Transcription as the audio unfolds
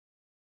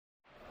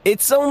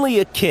It's only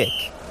a kick,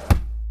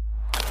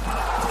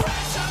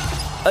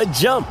 a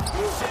jump,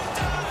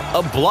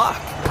 a block.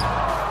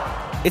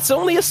 It's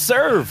only a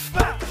serve.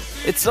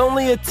 It's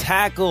only a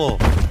tackle,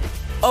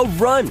 a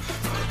run.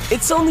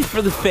 It's only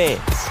for the fans.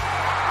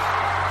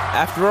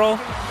 After all,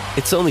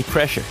 it's only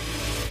pressure.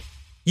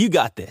 You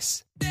got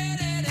this.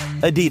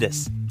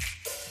 Adidas.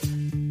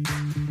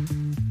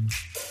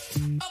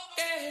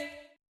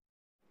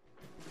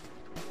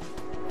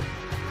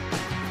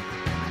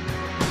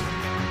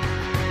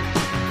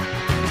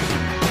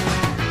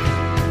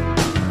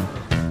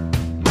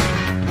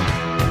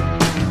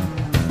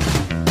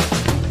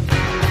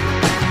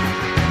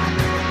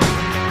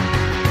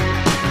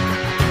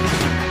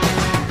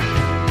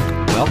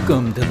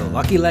 Welcome to the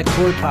Lucky Let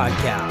Court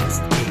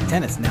Podcast, a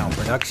Tennis Now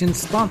production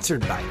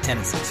sponsored by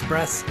Tennis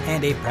Express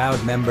and a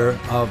proud member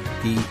of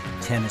the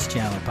Tennis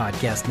Channel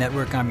Podcast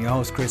Network. I'm your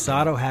host, Chris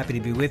Otto. Happy to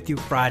be with you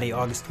Friday,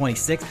 August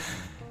 26th.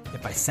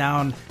 If I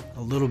sound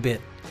a little bit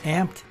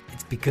amped,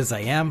 it's because I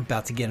am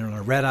about to get on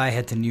a red eye,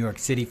 head to New York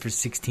City for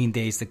 16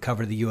 days to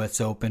cover the U.S.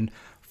 Open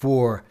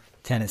for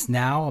Tennis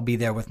Now. I'll be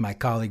there with my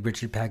colleague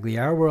Richard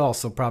Pagliaro. We're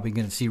also probably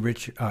going to see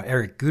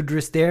Eric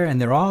Gudris there,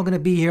 and they're all going to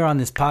be here on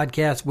this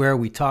podcast where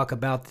we talk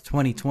about the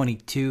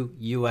 2022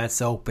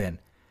 U.S. Open.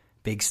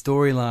 Big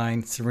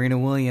storyline, Serena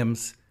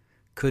Williams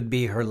could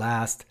be her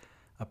last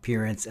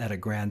appearance at a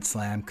Grand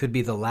Slam, could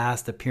be the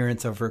last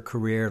appearance of her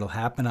career. It'll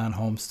happen on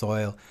home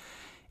soil.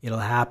 It'll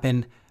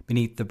happen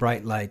beneath the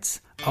bright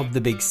lights of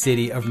the big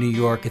city of New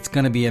York. It's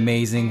going to be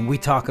amazing. We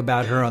talk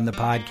about her on the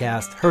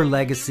podcast, her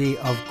legacy,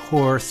 of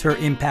course, her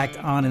impact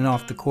on and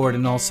off the court,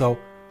 and also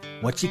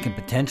what she can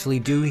potentially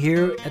do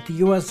here at the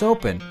U.S.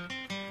 Open.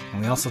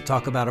 And we also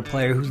talk about a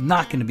player who's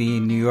not going to be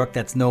in New York.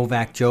 That's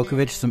Novak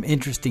Djokovic. Some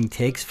interesting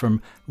takes from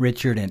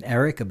Richard and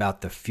Eric about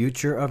the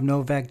future of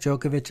Novak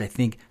Djokovic. I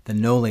think the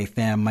Nole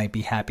fan might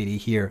be happy to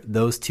hear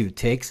those two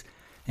takes.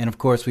 And, of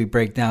course, we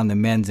break down the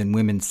men's and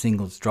women's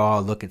singles draw,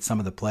 look at some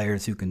of the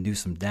players who can do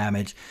some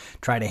damage,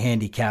 try to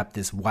handicap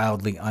this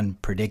wildly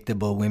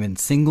unpredictable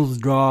women's singles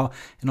draw,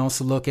 and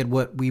also look at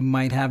what we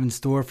might have in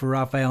store for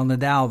Rafael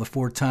Nadal, the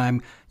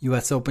four-time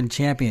U.S. Open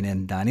champion,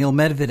 and Daniil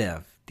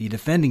Medvedev, the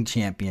defending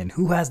champion.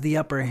 Who has the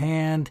upper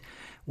hand?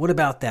 What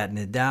about that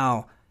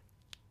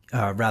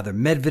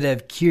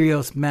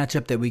Medvedev-Kyrgios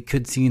matchup that we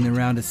could see in the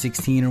round of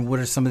 16, or what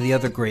are some of the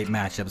other great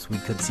matchups we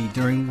could see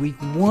during week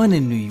one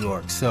in New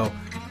York? So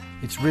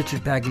it's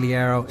Richard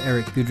Pagliaro,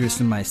 Eric Gudris,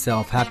 and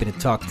myself. Happy to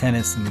talk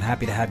tennis and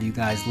happy to have you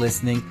guys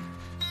listening.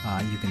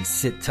 You can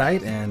sit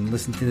tight and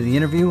listen to the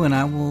interview, and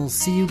I will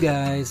see you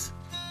guys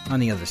on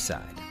the other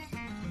side.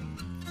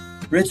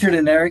 Richard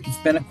and Eric, it's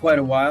been quite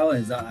a while,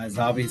 as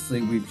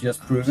obviously we've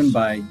just proven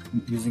by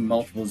using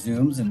multiple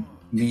Zooms, and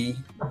me,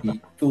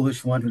 the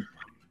foolish one who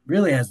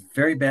really has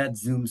very bad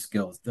Zoom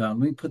skills. Let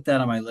me put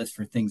that on my list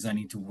for things I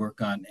need to work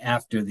on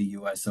after the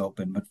U.S.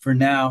 Open. But for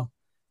now,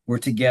 we're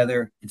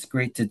together. It's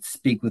great to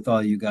speak with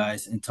all you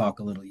guys and talk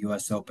a little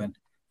U.S. Open.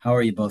 How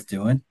are you both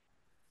doing?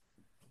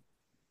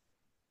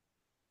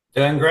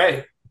 Doing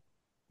great.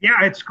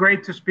 Yeah, it's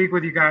great to speak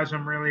with you guys.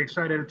 I'm really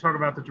excited to talk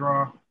about the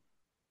draw.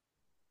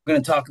 We're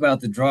going to talk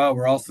about the draw.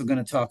 We're also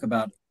going to talk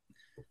about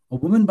a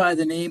woman by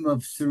the name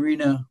of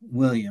Serena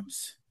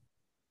Williams.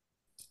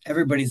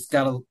 Everybody's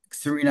got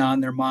Serena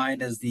on their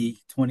mind as the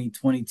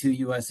 2022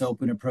 U.S.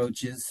 Open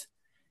approaches.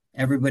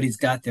 Everybody's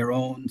got their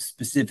own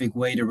specific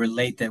way to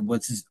relate that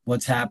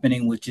what's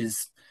happening, which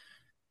is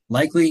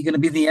likely going to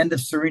be the end of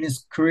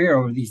Serena's career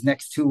over these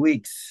next 2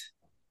 weeks.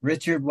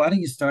 Richard, why don't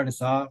you start us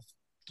off?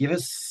 Give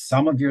us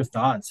some of your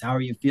thoughts. How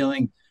are you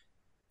feeling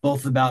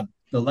both about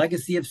the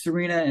legacy of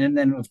Serena, and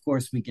then, of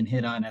course, we can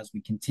hit on, as we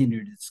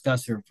continue to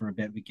discuss her for a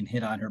bit, we can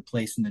hit on her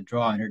place in the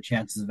draw and her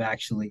chances of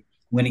actually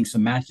winning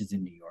some matches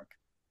in New York.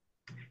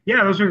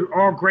 Yeah, those are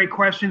all great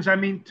questions. I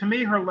mean, to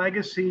me, her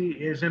legacy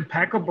is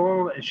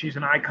impeccable. She's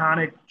an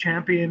iconic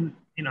champion,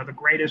 the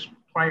greatest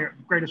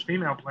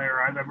female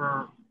player I've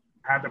ever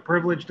had the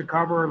privilege to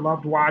cover,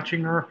 loved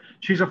watching her.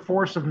 She's a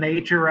force of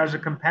nature as a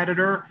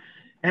competitor.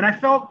 And I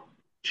felt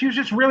she was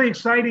just really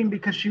exciting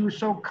because she was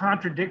so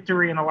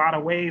contradictory in a lot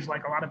of ways.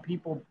 Like, a lot of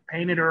people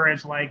painted her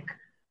as like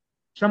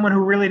someone who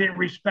really didn't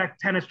respect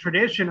tennis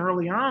tradition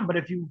early on. But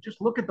if you just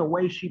look at the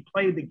way she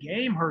played the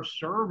game, her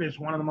serve is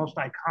one of the most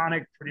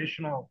iconic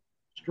traditional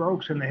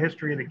strokes in the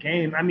history of the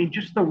game. I mean,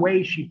 just the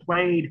way she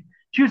played,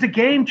 she was a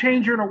game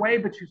changer in a way,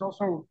 but she's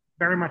also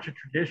very much a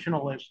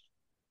traditionalist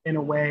in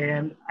a way.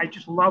 And I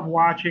just love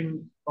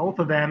watching both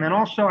of them. And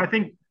also, I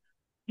think,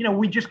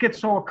 we just get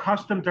so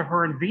accustomed to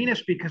her and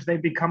Venus because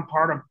they've become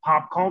part of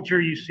pop culture.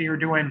 You see her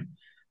doing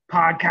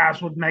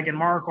podcast with Meghan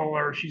Markle,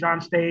 or she's on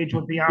stage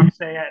with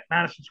Beyonce at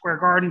Madison Square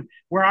Garden.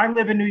 Where I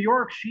live in New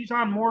York, she's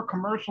on more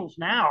commercials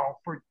now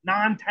for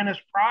non-tennis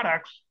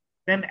products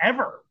than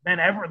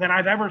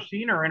I've ever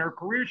seen her in her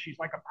career. She's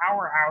like a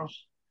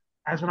powerhouse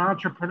as an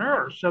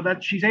entrepreneur, so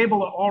that she's able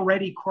to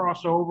already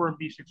cross over and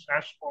be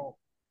successful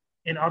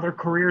in other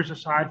careers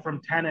aside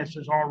from tennis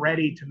is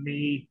already, to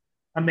me,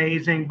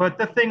 amazing. But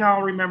the thing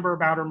I'll remember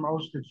about her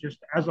most is just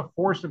as a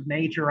force of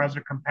nature, as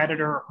a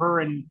competitor.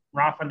 Her and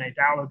Rafa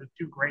Nadal are the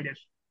two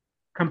greatest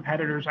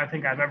competitors I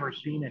think I've ever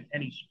seen in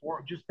any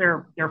sport. Just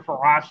their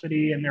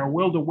ferocity and their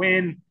will to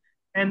win.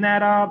 And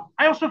that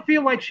I also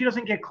feel like she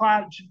doesn't get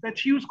that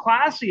she was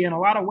classy in a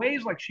lot of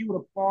ways. Like she would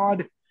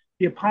applaud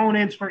the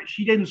opponents for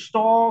she didn't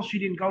stall, she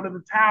didn't go to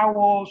the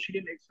towel, she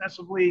didn't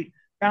excessively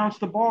bounce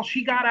the ball.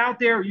 She got out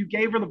there, you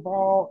gave her the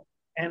ball,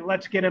 and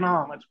let's get it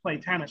on. Let's play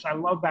tennis. I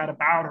love that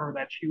about her,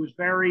 that she was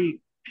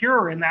very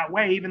pure in that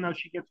way, even though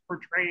she gets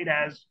portrayed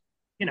as,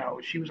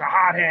 she was a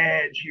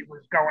hothead, she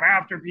was going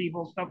after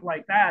people, stuff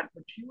like that.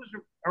 But she was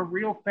a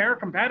real fair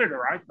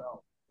competitor, I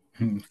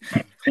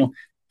felt.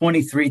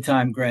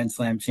 23-time Grand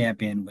Slam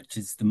champion, which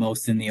is the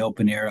most in the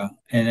Open era.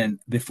 And then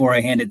before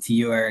I hand it to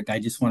you, Eric, I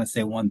just want to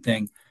say one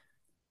thing.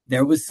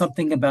 There was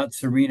something about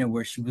Serena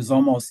where she was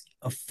almost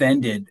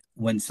offended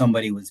when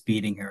somebody was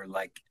beating her.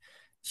 Like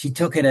she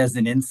took it as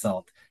an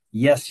insult.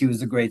 Yes, she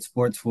was a great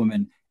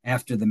sportswoman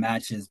after the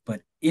matches,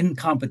 but in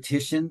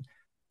competition,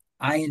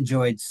 I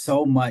enjoyed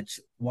so much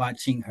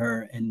watching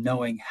her and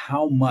knowing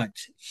how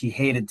much she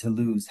hated to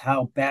lose,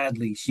 how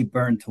badly she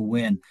burned to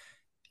win.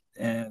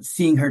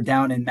 Seeing her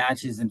down in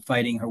matches and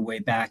fighting her way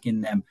back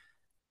in them,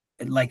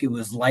 like it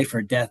was life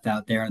or death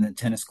out there on the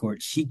tennis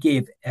court. She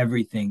gave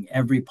everything,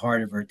 every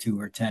part of her to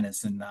her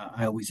tennis, and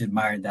I always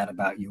admired that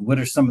about you. What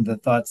are some of the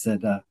thoughts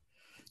that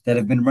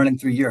have been running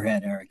through your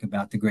head, Eric,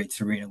 about the great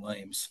Serena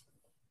Williams?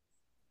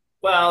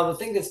 Well, the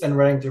thing that's been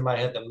running through my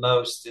head the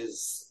most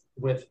is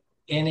with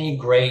any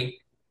great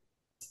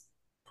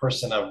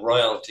person of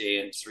royalty,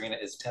 and Serena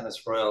is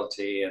tennis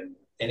royalty, and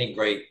any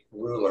great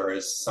ruler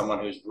is someone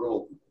who's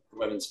ruled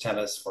women's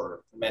tennis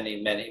for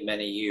many, many,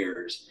 many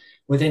years.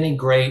 With any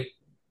great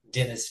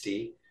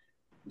dynasty,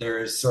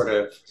 there's sort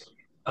of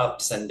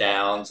ups and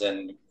downs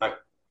and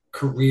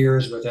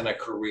careers within a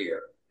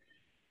career.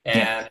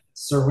 Yeah. And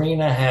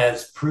Serena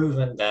has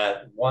proven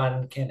that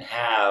one can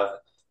have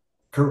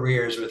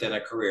careers within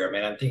a career. I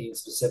mean, I'm thinking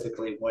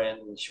specifically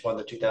when she won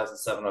the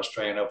 2007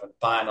 Australian Open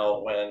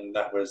final, when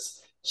that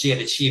was, she had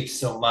achieved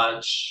so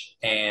much,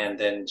 and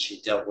then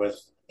she dealt with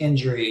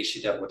injury,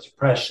 she dealt with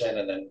depression,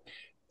 and then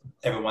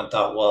everyone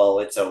thought, well,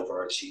 it's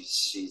over.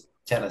 She's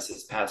tennis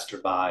has passed her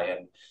by,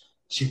 and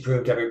she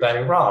proved everybody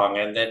wrong.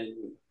 And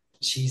then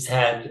she's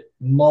had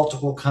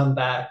multiple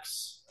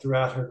comebacks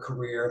throughout her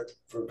career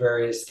for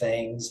various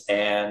things,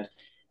 and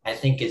I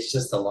think it's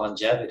just the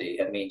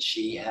longevity. I mean,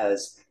 she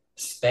has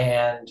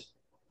spanned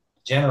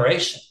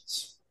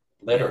generations,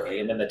 literally,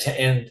 and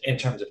in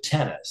terms of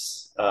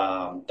tennis,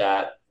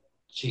 that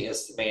she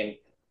has. I mean,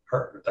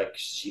 her like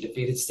she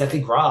defeated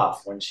Steffi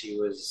Graf when she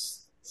was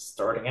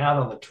starting out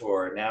on the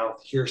tour. Now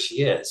here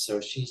she is.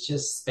 So she's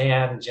just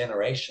spanned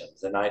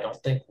generations, and I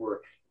don't think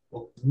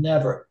we'll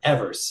never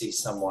ever see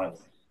someone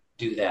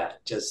do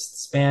that.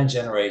 Just span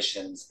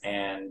generations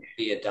and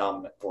be a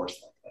dominant force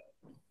like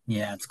that.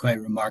 Yeah, it's quite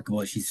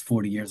remarkable. She's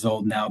 40 years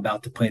old now,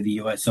 about to play the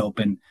U.S.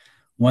 Open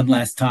one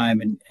last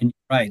time. And you're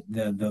right,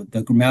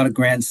 the amount of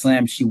Grand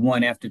Slams she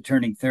won after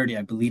turning 30,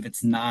 I believe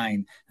it's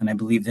nine. And I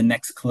believe the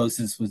next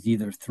closest was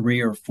either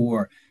three or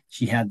four.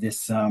 She had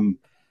this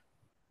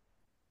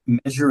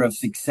measure of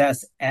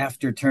success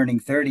after turning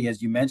 30,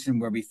 as you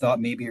mentioned, where we thought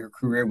maybe her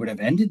career would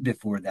have ended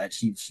before that.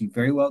 She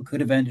very well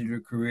could have ended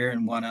her career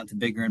and gone on to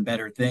bigger and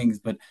better things.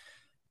 But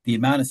the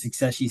amount of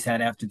success she's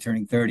had after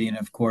turning 30, and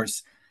of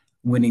course,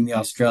 winning the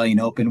Australian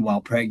Open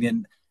while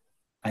pregnant,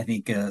 I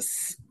think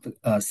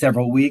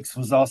several weeks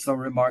was also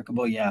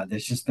remarkable. Yeah,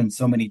 there's just been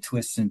so many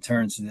twists and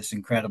turns to this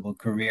incredible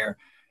career.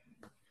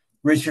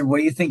 Richard, what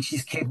do you think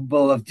she's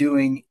capable of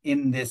doing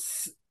in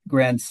this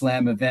Grand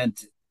Slam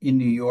event in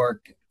New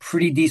York?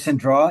 Pretty decent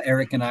draw.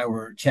 Eric and I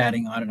were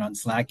chatting on it on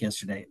Slack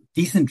yesterday.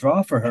 Decent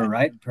draw for her,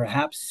 right?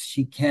 Perhaps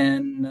she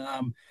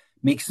can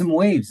make some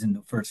waves in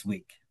the first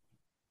week.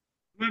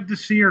 Love to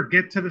see her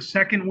get to the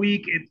second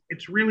week.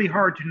 It's really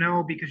hard to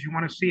know because you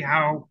want to see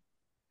how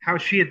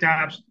she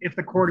adapts if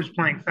the court is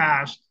playing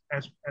fast,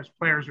 as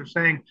players are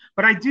saying.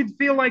 But I did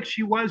feel like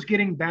she was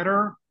getting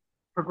better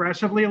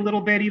progressively a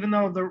little bit, even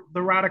though the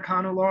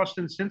Raducanu lost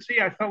in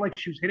Cincy. I felt like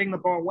she was hitting the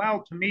ball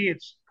well. To me,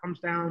 it comes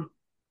down,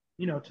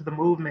 to the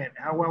movement.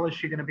 How well is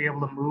she going to be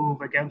able to move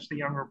against the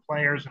younger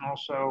players, and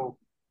also,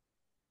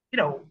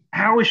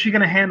 how is she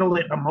going to handle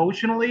it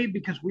emotionally?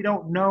 Because we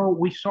don't know.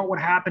 We saw what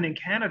happened in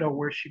Canada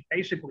where she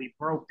basically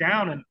broke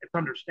down, and it's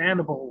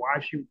understandable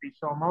why she would be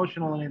so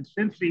emotional. And in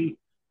Cincy,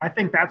 I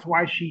think that's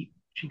why she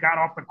got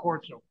off the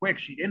court so quick.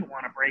 She didn't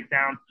want to break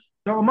down.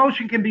 So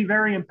emotion can be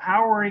very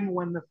empowering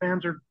when the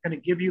fans are going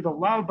to give you the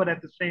love, but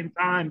at the same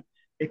time,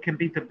 it can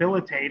be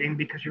debilitating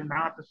because you're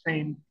not the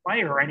same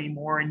player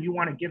anymore, and you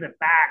want to give it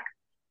back.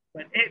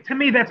 But to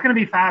me, that's going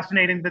to be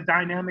fascinating, the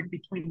dynamic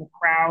between the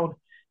crowd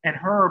and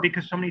her,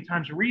 because so many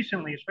times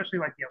recently, especially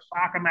like the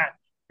Osaka match,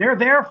 they're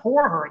there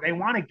for her. They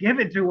want to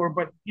give it to her,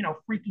 but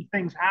freaky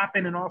things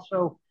happen, and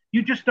also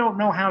you just don't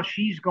know how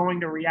she's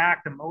going to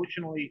react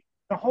emotionally.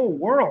 The whole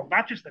world,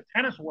 not just the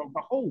tennis world,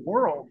 the whole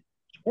world,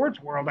 sports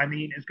world, I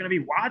mean, is going to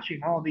be watching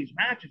all these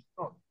matches.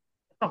 So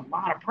it's a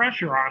lot of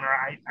pressure on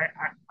her.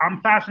 I'm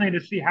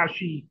fascinated to see how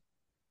she,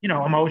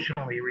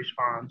 emotionally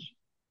responds.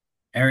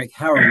 Eric,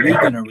 how are we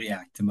going to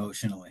react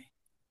emotionally?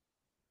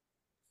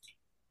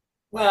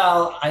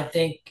 Well, I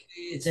think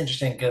it's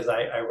interesting because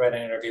I read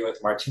an interview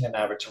with Martina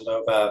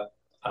Navratilova,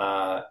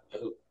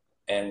 who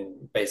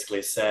and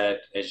basically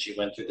said, as she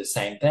went through the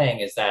same thing,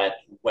 is that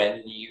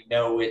when you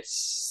know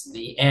it's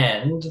the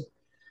end,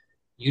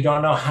 you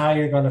don't know how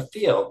you're going to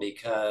feel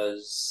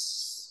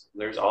because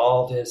there's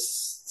all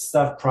this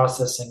stuff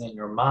processing in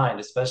your mind,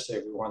 especially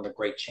if you're one of the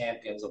great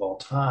champions of all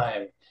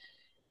time,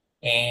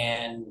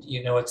 and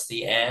you know it's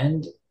the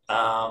end,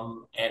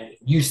 and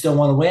you still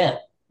want to win.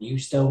 You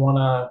still want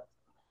to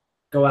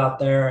go out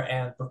there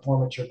and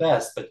perform at your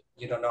best, but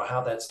you don't know how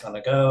that's going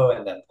to go.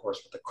 And then, of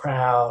course, with the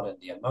crowd and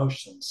the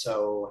emotion.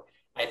 So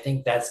I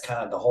think that's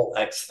kind of the whole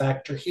X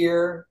factor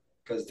here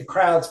because the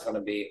crowd's going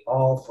to be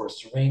all for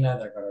Serena.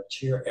 They're going to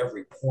cheer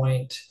every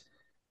point.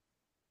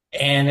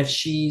 And if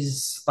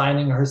she's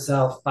finding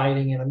herself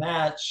fighting in a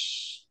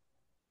match,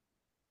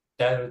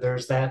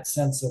 there's that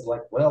sense of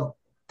like, well,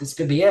 this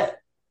could be it.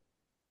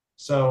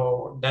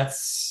 So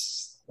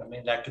I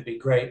mean, that could be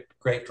great,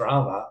 great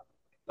drama,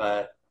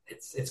 but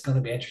it's going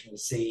to be interesting to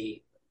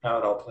see how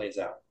it all plays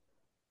out.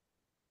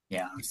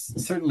 Yeah,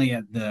 certainly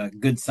the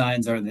good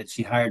signs are that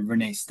she hired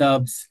Renee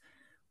Stubbs.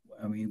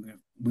 I mean,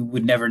 we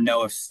would never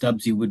know if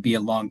Stubbsy would be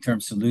a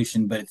long-term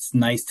solution, but it's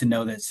nice to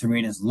know that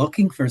Serena's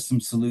looking for some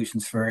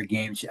solutions for her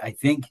game. I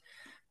think,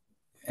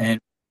 and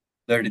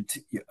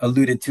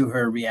alluded to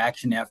her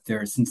reaction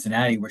after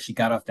Cincinnati, where she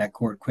got off that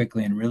court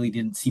quickly and really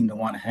didn't seem to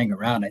want to hang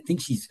around. I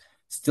think she's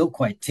still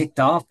quite ticked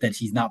off that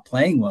she's not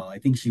playing well. I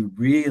think she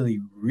really,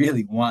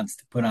 really wants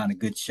to put on a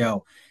good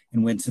show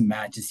and win some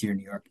matches here in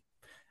New York.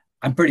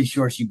 I'm pretty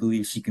sure she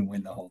believes she can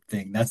win the whole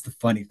thing. That's the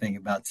funny thing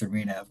about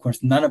Serena. Of course,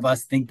 none of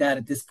us think that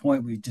at this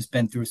point. We've just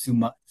been through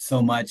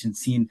so much and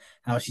seen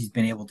how she's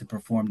been able to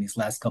perform these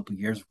last couple of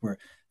years. We're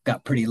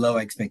got pretty low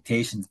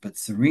expectations, but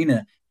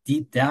Serena,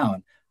 deep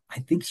down, I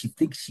think she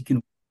thinks she can.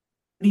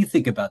 What do you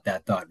think about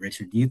that thought,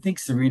 Richard? Do you think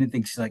Serena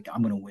thinks she's like,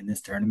 I'm going to win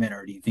this tournament,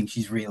 or do you think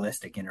she's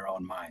realistic in her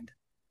own mind?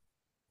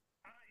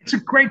 It's a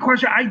great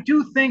question. I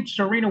do think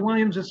Serena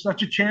Williams is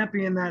such a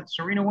champion that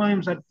Serena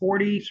Williams at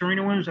 40,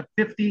 Serena Williams at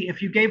 50,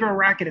 if you gave her a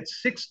racket at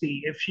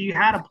 60, if she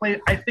had a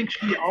play, I think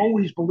she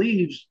always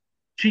believes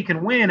she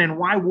can win. And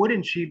why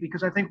wouldn't she?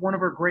 Because I think one of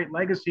her great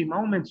legacy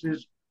moments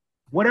is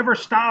whatever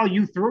style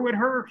you threw at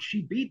her,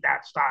 she beat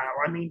that style.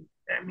 I mean,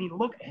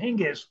 look,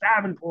 Hingis,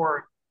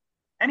 Davenport,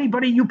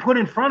 anybody you put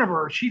in front of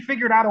her, she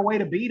figured out a way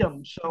to beat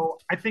them. So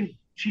I think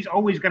she's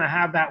always going to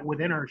have that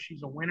within her.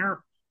 She's a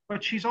winner,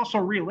 but she's also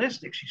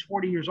realistic. She's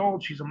 40 years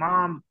old. She's a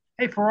mom.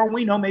 Hey, for all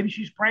we know, maybe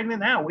she's pregnant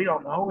now. We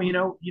don't know. You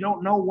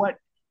don't know what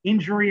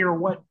injury or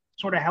what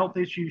sort of health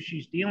issues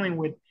she's dealing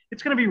with.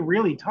 It's going to be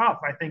really tough,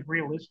 I think,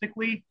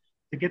 realistically,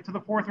 to get to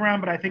the fourth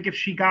round. But I think if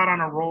she got on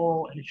a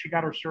roll and she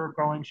got her serve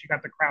going, she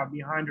got the crowd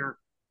behind her,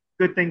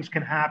 good things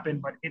can happen.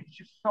 But it's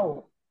just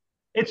so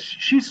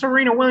she's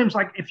Serena Williams.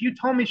 Like if you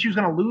told me she was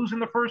going to lose in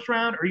the first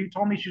round, or you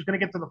told me she was going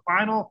to get to the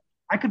final,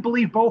 I could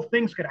believe both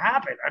things could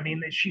happen. I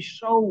mean, she's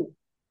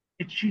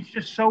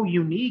just so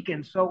unique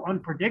and so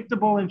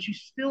unpredictable, and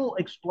she's still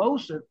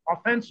explosive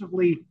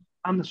offensively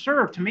on the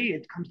serve. To me,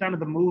 it comes down to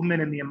the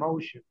movement and the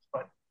emotions.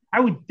 But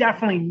I would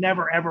definitely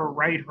never ever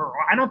write her.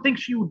 I don't think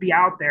she would be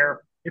out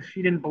there if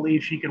she didn't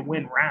believe she could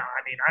win round.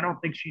 I mean, I don't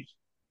think she's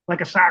like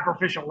a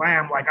sacrificial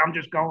lamb. Like I'm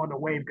just going to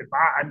wave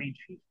goodbye. I mean,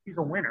 she's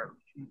a winner.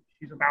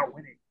 She's about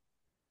winning.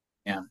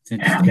 Yeah, it's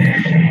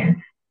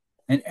interesting.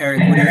 And Eric,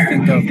 what do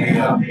you think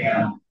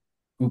of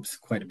oops,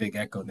 quite a big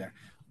echo there.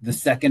 The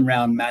second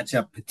round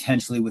matchup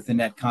potentially with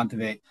Annette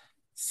Kontaveit.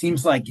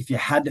 Seems like if you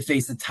had to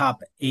face a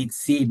top 8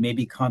 seed,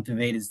 maybe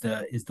Kontaveit is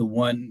the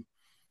one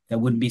that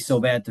wouldn't be so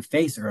bad to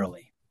face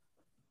early.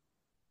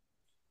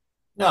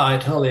 No, I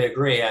totally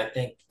agree. I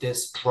think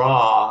this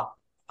draw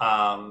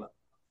um,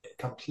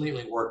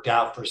 completely worked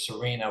out for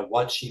Serena.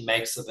 What she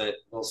makes of it,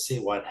 we'll see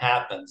what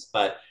happens.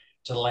 But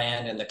to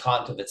land in the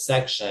Kontaveit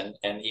section,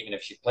 and even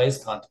if she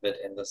plays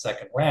Kontaveit in the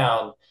second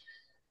round,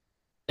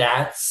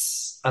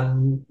 that's a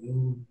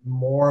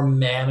more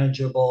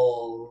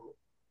manageable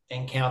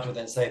encounter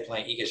than say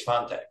playing Iga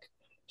Swiatek. Yeah.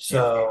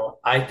 So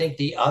I think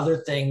the other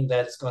thing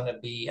that's going to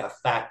be a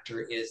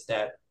factor is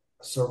that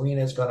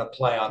Serena is going to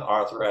play on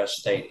Arthur Ashe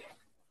Stadium.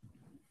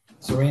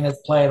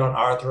 Serena's played on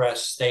Arthur Ashe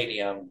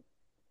Stadium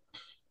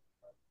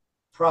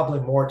probably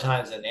more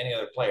times than any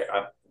other player.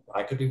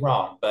 I could be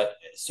wrong, but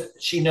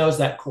she knows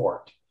that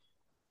court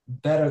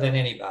better than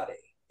anybody,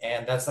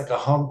 and that's like a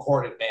home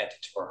court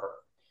advantage for her.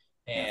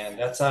 And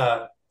that's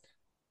a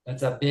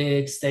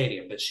big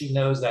stadium, but she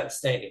knows that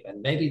stadium,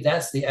 and maybe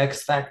that's the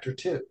X factor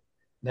too.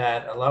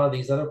 That a lot of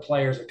these other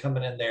players are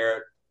coming in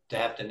there to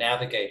have to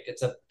navigate.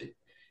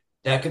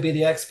 That could be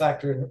the X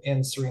factor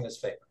in Serena's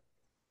favor.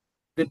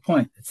 Good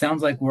point. It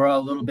sounds like we're all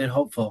a little bit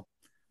hopeful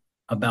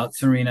about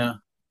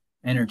Serena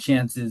and her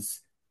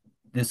chances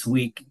this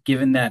week,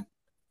 given that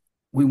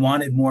we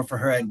wanted more for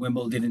her at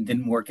Wimbledon and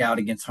didn't work out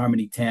against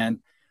Harmony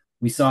Tan.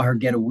 We saw her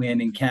get a win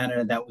in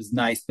Canada. That was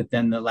nice, but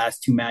then the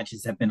last two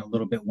matches have been a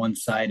little bit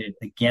one-sided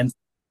against.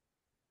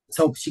 Let's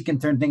hope she can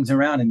turn things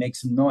around and make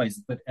some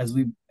noise. But as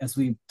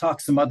we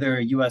talk some other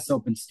U.S.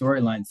 Open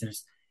storylines,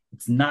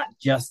 it's not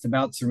just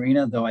about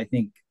Serena, though I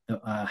think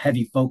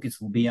heavy focus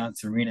will be on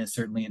Serena,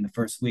 certainly in the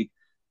first week.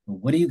 But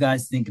what do you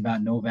guys think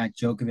about Novak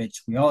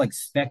Djokovic? We all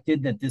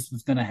expected that this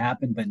was going to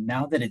happen, but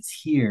now that it's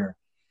here,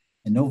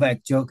 and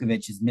Novak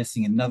Djokovic is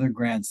missing another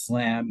Grand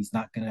Slam, he's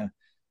not going to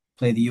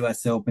play the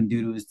U.S. Open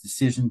due to his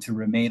decision to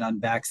remain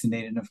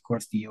unvaccinated. And of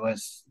course, the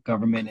U.S.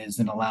 government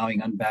isn't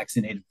allowing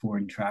unvaccinated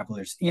foreign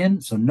travelers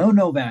in. So no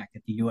Novak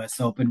at the U.S.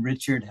 Open.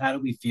 Richard, how do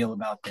we feel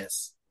about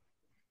this?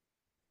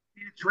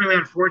 It's really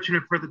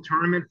unfortunate for the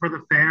tournament, for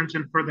the fans,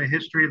 and for the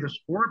history of the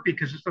sport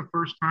because it's the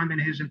first time in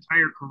his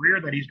entire career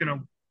that he's going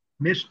to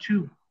miss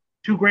two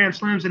Grand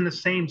Slams in the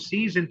same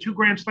season, two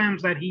Grand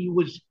Slams that he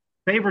was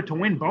favored to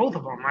win both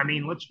of them. I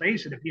mean, let's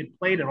face it, if he had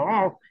played at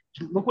all,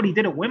 look what he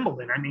did at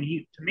Wimbledon. I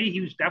mean, to me,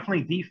 he was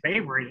definitely the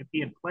favorite. If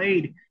he had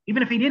played,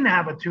 even if he didn't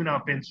have a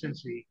tune-up in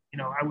Cincy,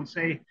 I would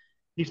say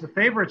he's the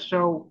favorite.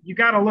 So you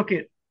got to look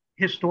at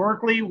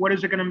historically, what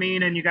is it going to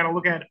mean? And you got to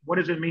look at what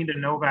does it mean to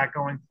Novak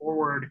going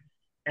forward.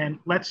 And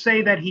let's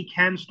say that he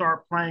can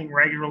start playing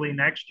regularly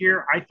next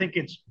year. I think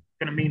it's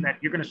going to mean that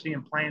you're going to see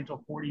him play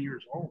until 40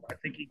 years old. I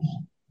think he's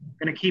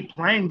going to keep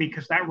playing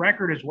because that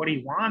record is what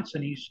he wants,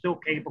 and he's still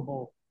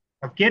capable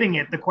of getting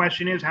it. The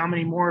question is, how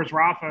many more is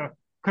Rafa?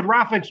 Could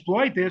Rafa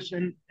exploit this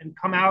and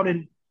come out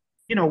and,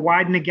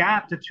 widen the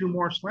gap to two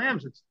more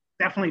slams? It's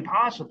definitely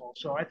possible.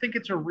 So I think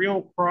it's a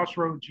real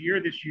crossroads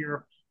year this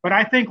year. But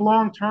I think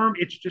long term,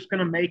 it's just going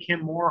to make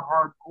him more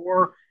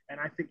hardcore. And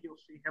I think you'll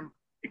see him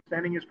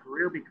extending his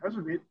career because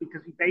of it,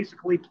 because he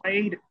basically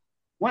played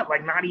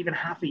not even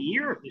half a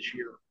year this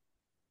year.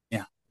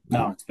 Yeah,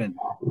 no, it's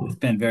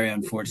been very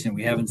unfortunate.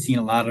 We haven't seen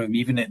a lot of him.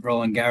 Even at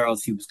Roland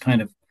Garros, he was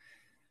kind of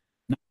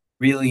not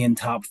really in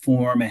top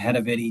form ahead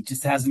of it. He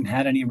just hasn't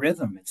had any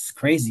rhythm. It's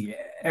crazy.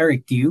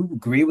 Eric, do you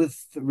agree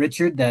with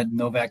Richard that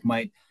Novak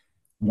might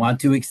want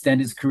to extend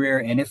his career?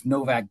 And if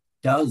Novak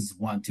does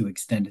want to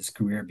extend his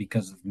career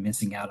because of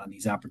missing out on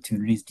these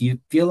opportunities, do you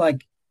feel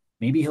like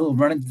maybe he'll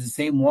run into the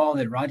same wall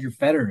that Roger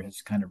Federer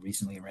has kind of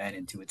recently ran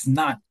into? It's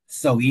not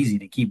so easy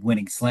to keep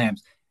winning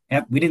slams.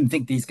 We didn't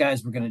think these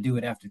guys were going to do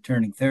it after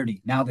turning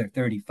 30. Now they're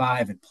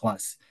 35 and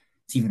plus.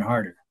 It's even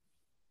harder.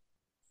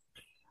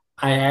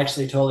 I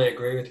actually totally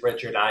agree with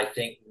Richard. I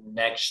think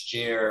next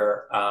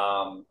year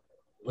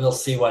we'll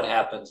see what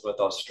happens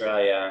with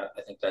Australia.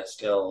 I think that's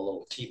still a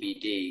little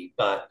TBD,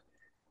 but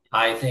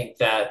I think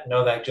that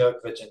Novak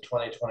Djokovic in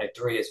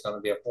 2023 is going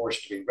to be a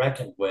force to be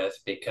reckoned with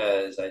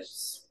because,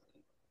 as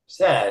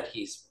said,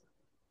 he's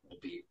will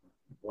be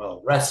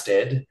well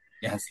rested.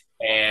 Yes.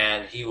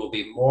 And he will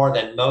be more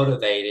than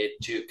motivated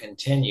to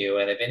continue.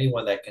 And if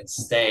anyone that can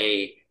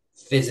stay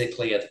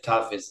physically at the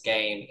top of his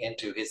game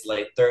into his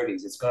late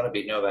 30s, it's going to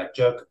be Novak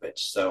Djokovic.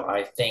 So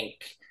I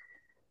think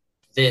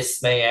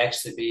this may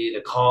actually be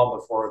the calm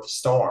before the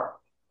storm.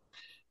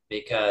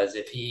 Because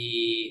if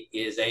he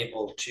is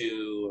able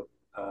to,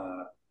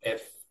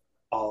 if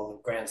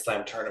all Grand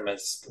Slam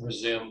tournaments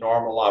resume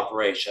normal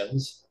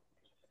operations,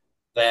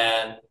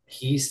 then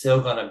he's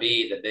still going to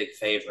be the big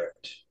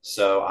favorite.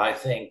 So I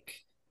think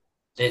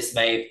this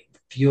may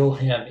fuel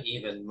him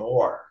even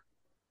more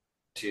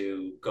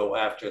to go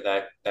after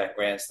that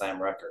Grand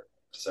Slam record.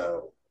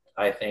 So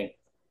I think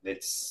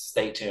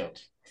stay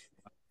tuned.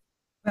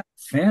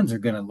 Fans are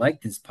going to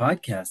like this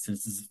podcast.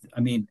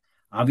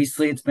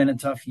 Obviously it's been a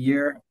tough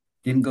year.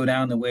 Didn't go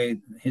down the way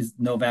his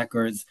Novak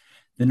or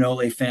the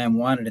Nole fan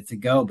wanted it to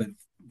go. But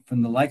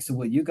from the likes of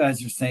what you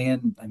guys are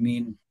saying,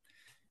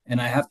 and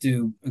I have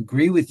to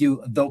agree with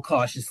you, though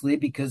cautiously,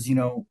 because,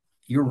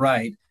 you're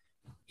right.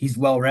 He's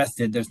well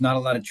rested. There's not a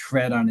lot of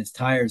tread on his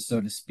tires,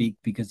 so to speak,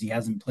 because he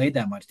hasn't played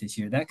that much this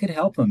year. That could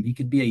help him. He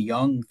could be a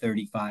young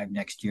 35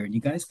 next year. And you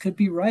guys could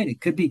be right.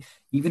 It could be,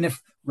 even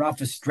if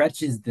Rafa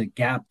stretches the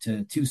gap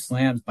to two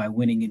slams by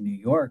winning in New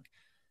York,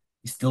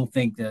 you still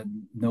think that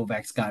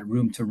Novak's got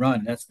room to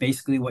run. That's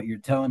basically what you're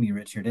telling me,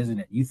 Richard, isn't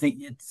it? You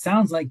think it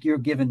sounds like you're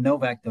giving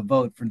Novak the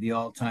vote for the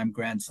all-time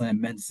Grand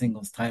Slam men's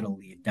singles title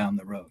lead down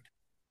the road.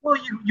 Well,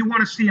 you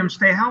want to see him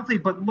stay healthy,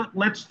 but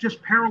let's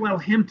just parallel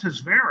him to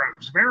Zverev.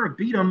 Zverev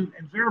beat him,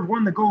 and Zverev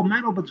won the gold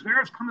medal, but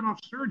Zverev's coming off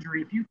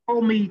surgery. If you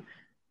told me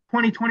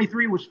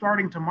 2023 was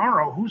starting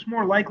tomorrow, who's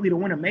more likely to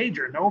win a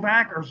major,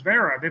 Novak or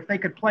Zverev, if they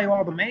could play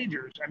all the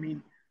majors?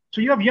 So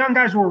you have young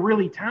guys who are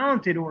really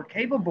talented, who are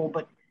capable,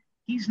 but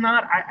he's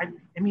not.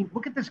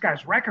 Look at this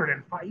guy's record,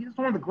 and he's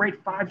one of the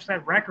great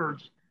 5-set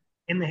records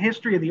in the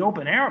history of the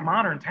open era,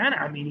 modern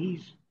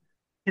tennis.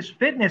 His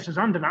fitness is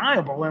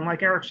undeniable. And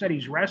like Eric said,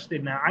 he's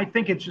rested now. I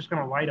think it's just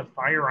going to light a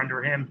fire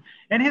under him.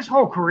 And his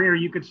whole career,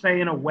 you could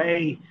say in a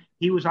way,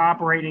 he was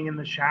operating in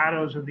the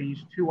shadows of these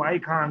two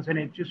icons, and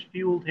it just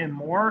fueled him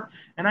more.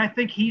 And I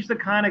think he's the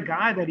kind of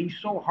guy that he's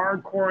so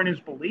hardcore in his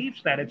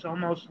beliefs that it's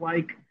almost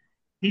like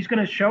he's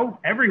going to show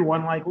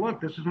everyone, like, look,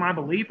 this is my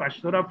belief. I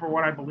stood up for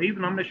what I believe,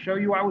 and I'm going to show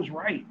you I was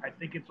right. I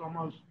think it's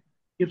almost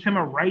gives him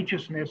a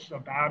righteousness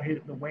about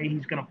the way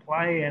he's going to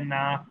play. And,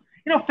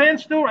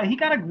 fans still, he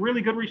got a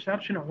really good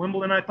reception at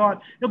Wimbledon. I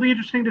thought it'll be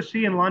interesting to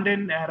see in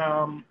London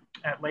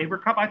at Labour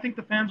Cup. I think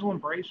the fans will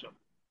embrace him.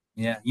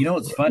 Yeah.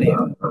 It's funny.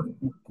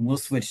 We'll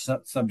switch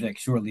subject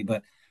shortly,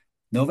 but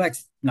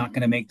Novak's not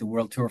going to make the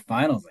World Tour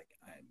finals.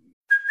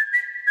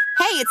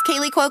 Hey, it's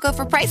Kaylee Cuoco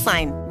for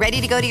Priceline.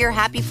 Ready to go to your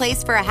happy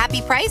place for a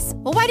happy price?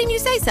 Well, why didn't you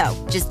say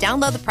so? Just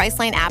download the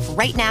Priceline app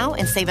right now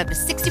and save up to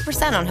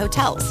 60% on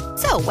hotels.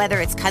 So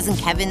whether it's Cousin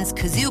Kevin's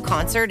Kazoo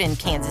concert in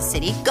Kansas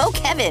City, go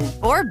Kevin,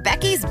 or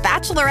Becky's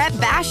Bachelorette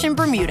Bash in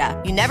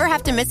Bermuda, you never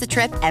have to miss a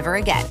trip ever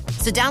again.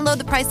 So download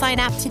the Priceline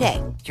app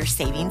today. Your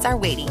savings are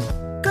waiting.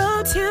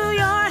 Go to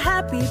your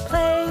happy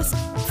place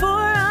for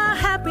a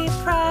happy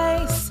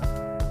price.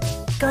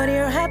 Go to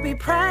your happy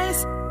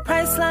price,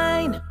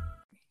 Priceline.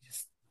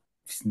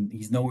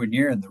 He's nowhere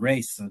near in the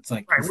race, so it's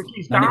like Right,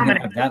 he's not even going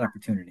to have that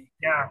opportunity.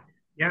 Yeah,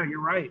 yeah,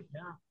 you're right.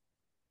 Yeah.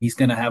 He's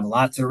going to have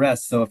lots of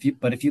rest. So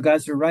if you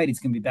guys are right, he's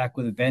going to be back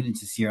with a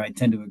vengeance this year. I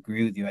tend to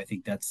agree with you. I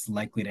think that's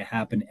likely to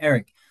happen.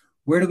 Eric,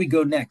 where do we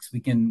go next?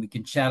 We can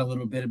chat a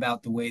little bit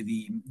about the way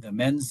the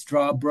men's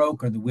draw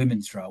broke or the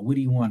women's draw. What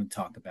do you want to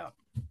talk about?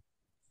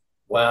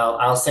 Well,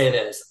 I'll say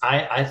this.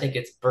 I think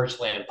it's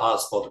virtually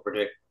impossible to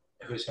predict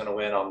who's going to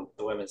win on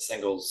the women's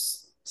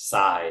singles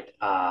side.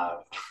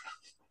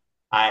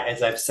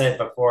 As I've said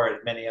before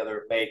at many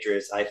other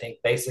majors, I think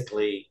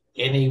basically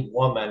any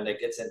woman that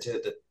gets into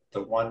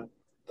the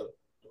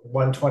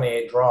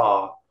 128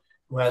 draw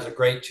who has a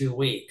great 2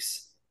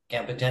 weeks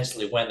can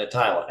potentially win the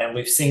title. And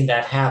we've seen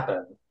that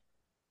happen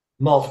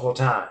multiple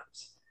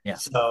times. Yeah.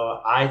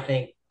 So I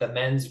think the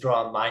men's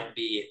draw might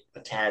be a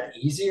tad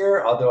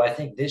easier, although I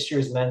think this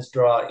year's men's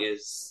draw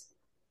is,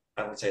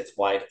 I wouldn't say it's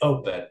wide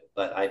open,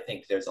 but I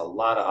think there's a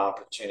lot of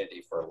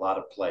opportunity for a lot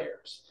of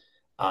players.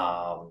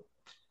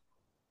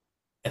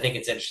 I think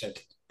it's interesting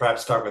to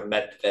perhaps start with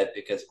Medvedev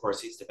because, of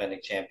course, he's defending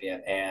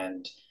champion,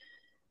 and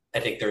I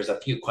think there's a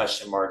few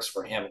question marks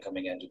for him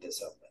coming into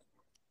this Open.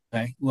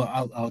 Okay,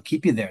 well, I'll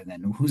keep you there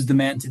then. Who's the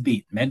man to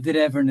beat,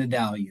 Medvedev or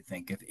Nadal? You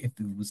think if it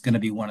was going to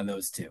be one of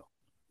those two?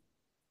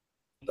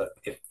 But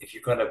if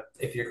you're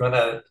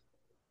gonna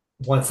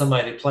want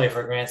somebody to play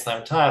for a Grand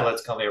Slam title,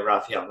 it's going to be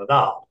Rafael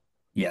Nadal.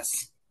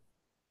 Yes,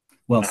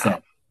 well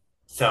said.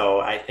 So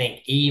I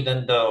think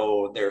even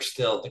though there's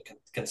still the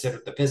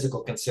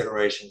physical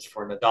considerations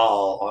for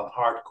Nadal on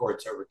hard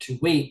courts over 2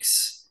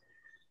 weeks,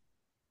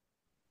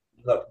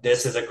 look,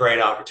 this is a great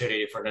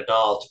opportunity for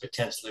Nadal to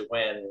potentially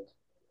win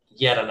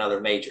yet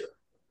another major.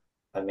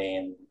 I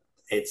mean,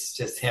 it's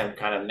just him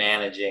kind of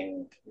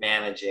managing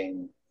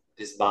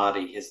his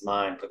body, his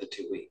mind for the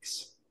 2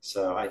 weeks.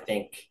 So I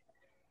think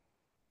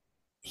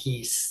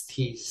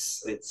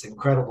he's it's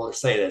incredible to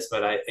say this,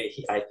 but I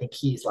think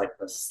he's like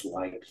the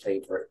slight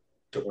favorite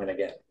to win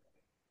again.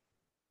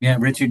 Yeah,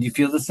 Richard, you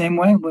feel the same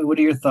way? What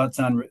are your thoughts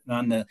on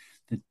the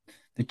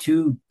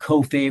two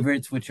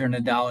co-favorites, which are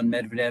Nadal and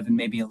Medvedev, and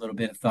maybe a little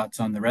bit of thoughts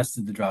on the rest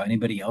of the draw?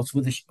 Anybody else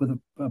with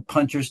a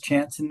puncher's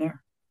chance in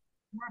there?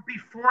 Well,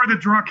 before the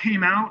draw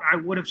came out, I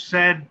would have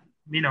said,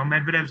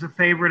 Medvedev's the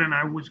favorite, and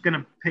I was going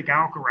to pick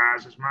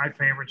Alcaraz as my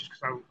favorite just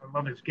because I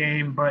love his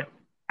game. But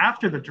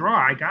after the draw,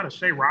 I got to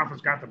say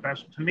Rafa's got the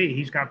best. To me,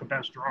 he's got the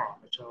best draw.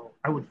 So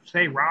I would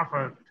say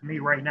Rafa, to me,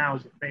 right now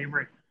is the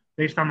favorite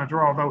based on the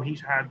draw, although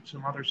he's had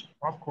some other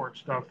off-court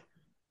stuff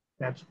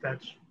that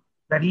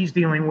he's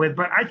dealing with.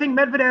 But I think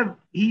Medvedev,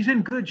 he's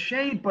in good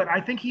shape, but I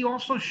think he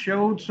also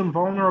showed some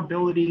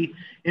vulnerability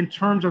in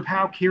terms of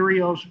how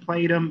Kyrgios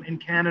played him in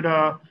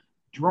Canada,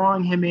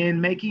 drawing him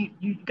in,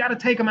 you got to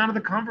take him out of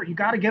the comfort. You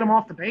got to get him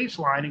off the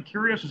baseline, and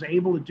Kyrgios is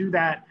able to do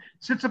that.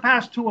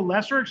 Tsitsipas, to a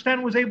lesser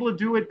extent, was able to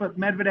do it, but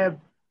Medvedev,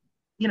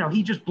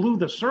 he just blew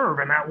the serve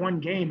in that one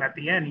game at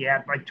the end. He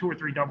had like 2 or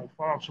 3 double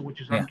faults, which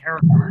is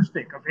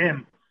uncharacteristic of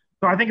him.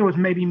 So I think it was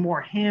maybe more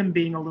him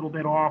being a little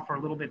bit off or a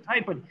little bit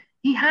tight, but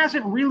he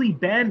hasn't really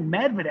been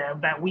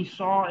Medvedev that we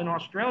saw in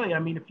Australia. I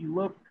mean, if you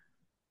look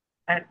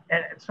at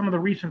some of the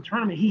recent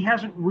tournament, he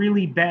hasn't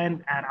really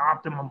been at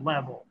optimum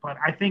level. But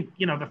I think,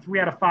 the 3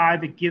 out of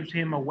 5, it gives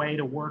him a way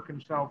to work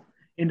himself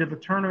into the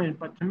tournament.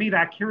 But to me,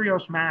 that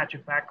Kyrgios match,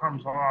 if that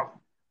comes off,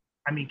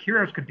 I mean,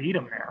 Kyrgios could beat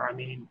him there. I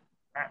mean,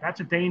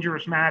 that's a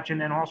dangerous match.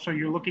 And then also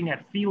you're looking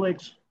at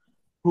Felix,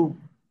 who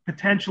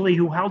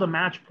held a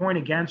match point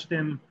against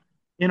him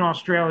in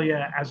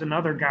Australia as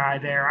another guy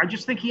there. I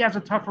just think he has a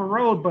tougher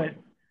road, but,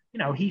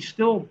 he's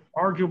still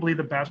arguably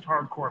the best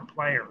hardcore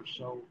player.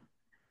 So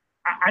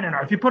I don't know.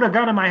 If you put a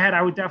gun in my head,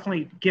 I would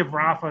definitely give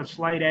Rafa a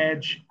slight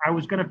edge. I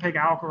was going to pick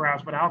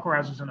Alcaraz, but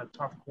Alcaraz is in a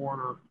tough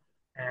quarter.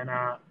 And,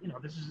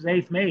 this is his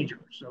 8th major,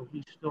 so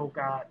he's still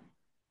got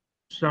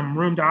some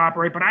room to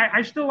operate. But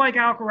I still like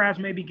Alcaraz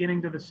maybe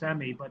getting to the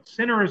semi. But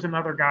Sinner is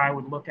another guy I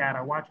would look at.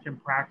 I watched him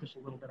practice a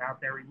little bit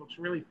out there. He looks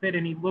really fit,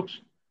 and he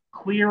looks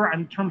clear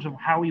in terms of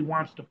how he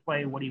wants to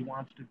play, what he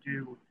wants to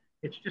do.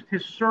 It's just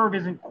his serve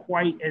isn't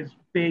quite as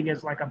big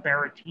as like a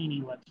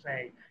Berrettini, let's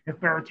say. If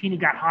Berrettini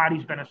got hot,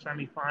 he's been a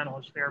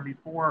semifinalist there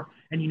before,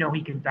 and he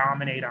can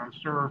dominate on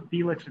serve.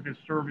 Felix, if his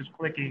serve is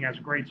clicking, has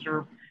a great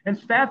serve. And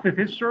Steph, if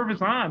his serve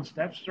is on,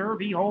 Steph's serve,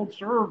 he holds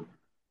serve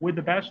with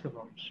the best of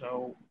them.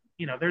 So,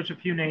 there's a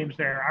few names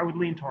there. I would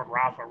lean toward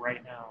Rafa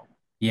right now.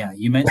 Yeah,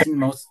 you mentioned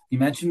most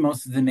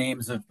of the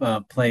names of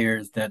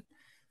players that,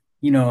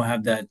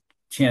 have that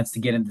chance to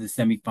get into the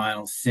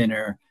semifinals.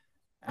 Sinner,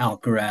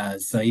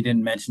 Alcaraz. You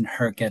didn't mention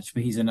Herkech,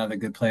 but he's another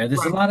good player.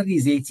 There's a lot of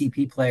these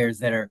ATP players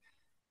that are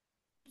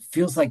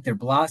feels like they're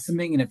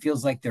blossoming and it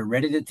feels like they're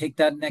ready to take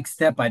that next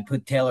step. I'd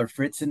put Taylor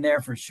Fritz in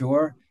there for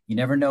sure. You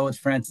never know with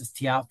Francis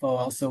Tiafoe,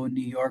 also in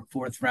New York,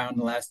 fourth round in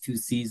the last 2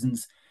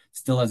 seasons.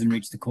 Still hasn't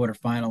reached the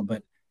quarterfinal,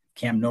 but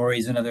Cam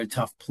Norrie's another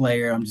tough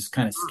player. I'm just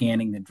kind of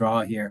scanning the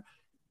draw here.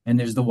 And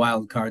there's the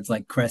wild cards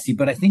like Cressy.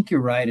 But I think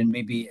you're right. And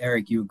maybe,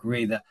 Eric, you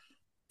agree that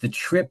the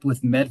trip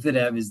with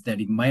Medvedev is that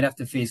he might have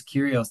to face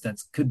Kyrgios. That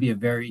could be a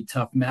very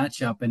tough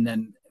matchup. And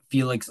then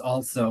Felix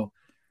also,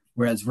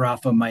 whereas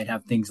Rafa might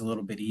have things a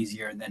little bit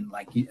easier. And then,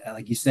 like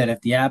you said,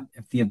 if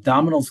the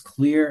abdominals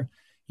clear,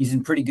 he's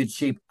in pretty good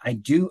shape.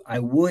 I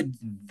would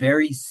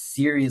very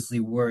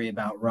seriously worry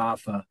about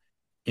Rafa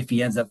if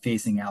he ends up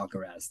facing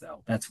Alcaraz,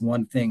 though. That's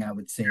one thing I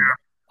would say that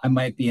I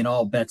might be an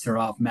all bets are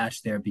off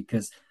match there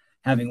because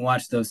having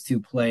watched those two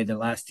play the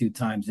last 2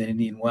 times at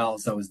Indian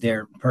Wells, I was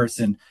there in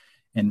person,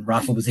 and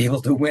Rafa was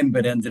able to win,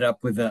 but ended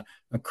up with a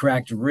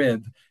cracked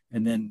rib.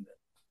 And then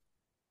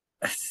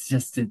it's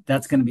just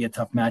that's going to be a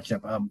tough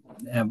matchup.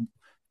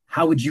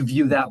 How would you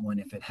view that one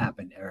if it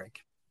happened, Eric?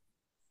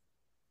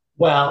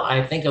 Well,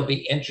 I think it'll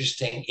be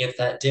interesting if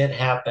that did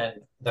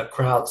happen, the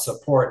crowd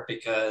support,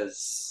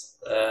 because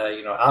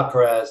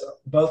Alcaraz,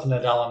 both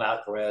Nadal and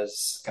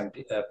Alcaraz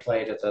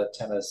played at the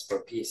Tennis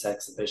for Peace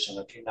exhibition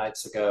a few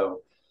nights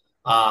ago.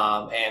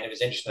 And it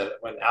was interesting that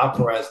when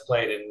Alcaraz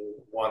played in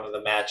one of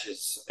the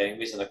matches, and he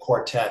was in a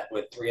quartet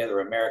with 3 other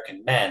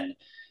American men,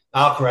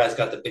 Alcaraz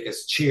got the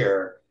biggest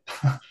cheer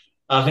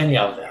of any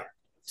of them.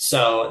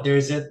 So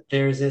there's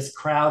this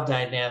crowd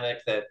dynamic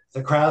that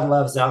the crowd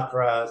loves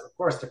Alcaraz. Of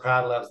course, the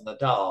crowd loves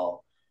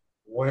Nadal.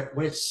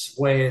 Which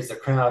way is the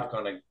crowd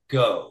going to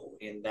go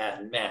in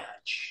that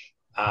match?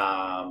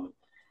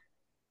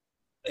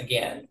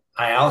 Again,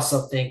 I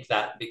also think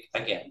that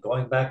again,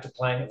 going back to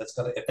playing,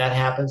 if that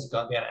happens, it's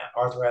going to be on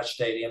Arthur Ashe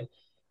Stadium.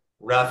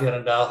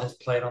 Rafael Nadal has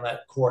played on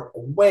that court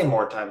way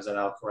more times than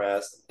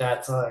Alcaraz.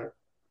 That's a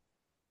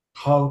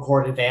home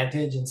court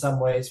advantage in some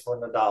ways for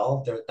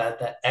Nadal. There's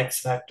that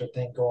X factor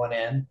thing going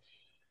in.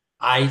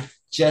 I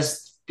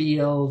just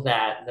feel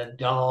that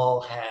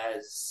Nadal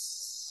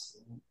has,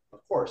 of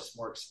course,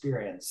 more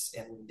experience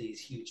in these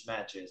huge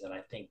matches, and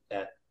I think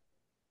that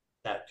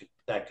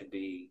could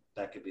be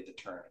the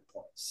turning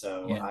point.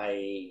 So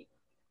Yeah.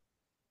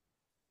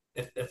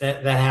 if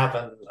that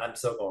happened, I'm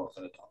still going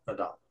for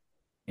Nadal.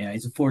 Yeah,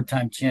 he's a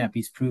four-time champ.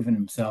 He's proven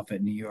himself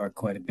at New York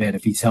quite a bit.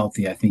 If he's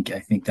healthy, I think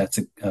that's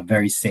a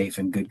very safe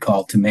and good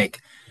call to make.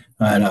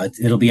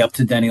 It'll be up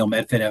to Daniil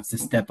Medvedev to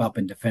step up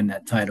and defend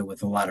that title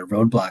with a lot of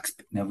roadblocks.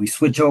 Now we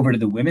switch over to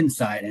the women's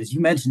side, as you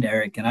mentioned,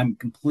 Eric, and I'm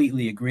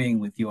completely agreeing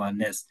with you on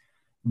this.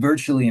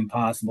 Virtually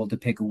impossible to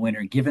pick a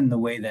winner, given the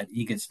way that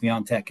Iga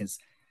Swiatek has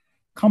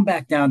come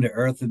back down to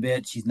earth a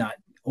bit. She's not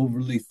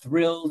overly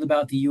thrilled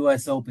about the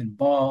U.S. Open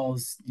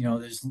balls.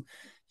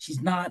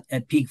 She's not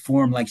at peak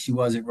form like she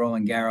was at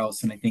Roland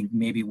Garros, and I think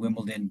maybe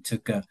Wimbledon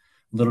took a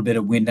little bit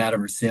of wind out of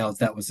her sails.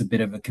 That was a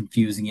bit of a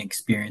confusing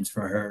experience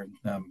for her.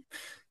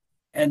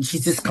 And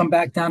she's just come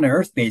back down to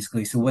earth,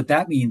 basically. So what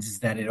that means is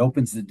that it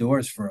opens the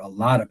doors for a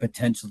lot of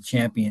potential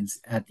champions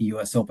at the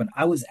U.S. Open.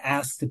 I was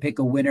asked to pick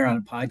a winner on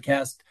a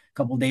podcast a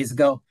couple of days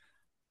ago.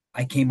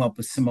 I came up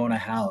with Simona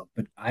Halep,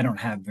 but I don't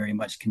have very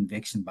much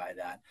conviction by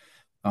that.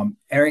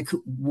 Eric,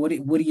 what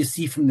do you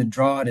see from the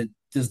draw?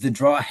 Does the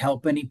draw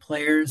help any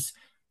players?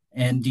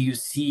 And do you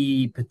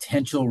see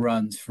potential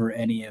runs for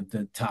any of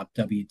the top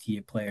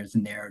WTA players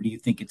in there? Or do you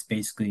think it's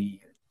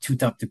basically too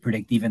tough to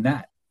predict even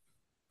that?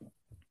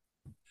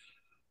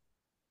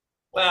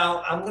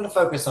 Well, I'm going to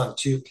focus on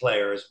 2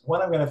 players.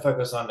 One, I'm going to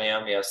focus on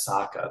Naomi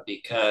Osaka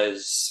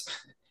because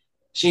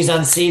she's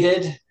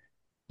unseeded,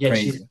 yet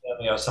she's Crazy.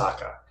 Naomi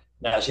Osaka.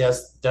 Now she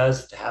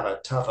does have a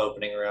tough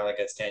opening round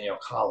against Danielle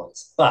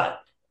Collins, but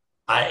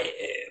I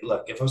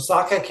look, if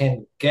Osaka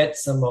can get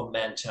some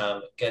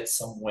momentum, get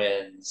some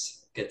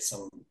wins, get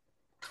some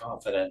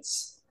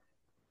confidence,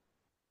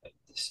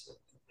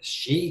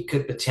 she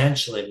could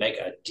potentially make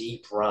a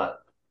deep run.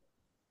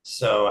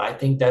 So I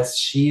think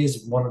she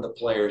is one of the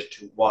players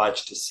to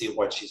watch to see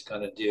what she's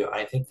going to do.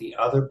 I think the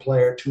other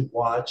player to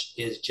watch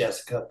is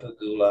Jessica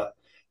Pegula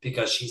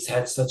because she's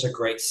had such a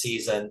great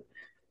season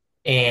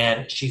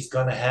and she's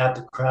going to have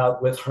the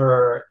crowd with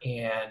her,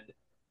 and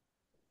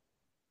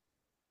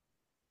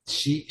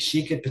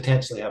she could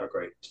potentially have a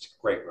great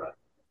run.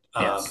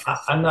 Yes.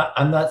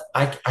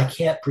 I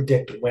can't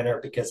predict a winner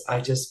because I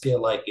just feel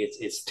like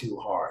it's too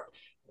hard.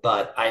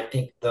 But I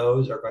think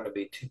those are going to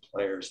be 2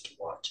 players to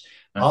watch.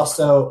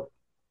 Also,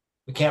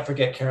 we can't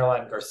forget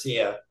Caroline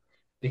Garcia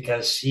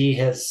because she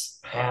has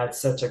had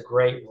such a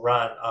great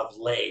run of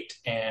late.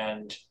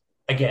 And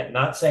again,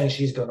 not saying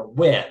she's going to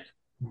win,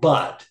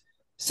 but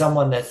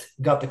someone that's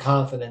got the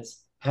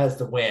confidence, has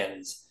the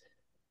wins,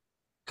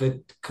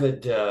 could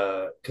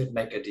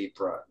make a deep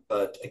run.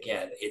 But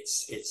again,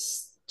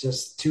 it's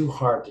just too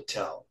hard to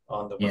tell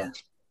on the Yeah. run.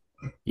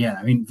 Yeah.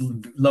 I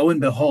mean, lo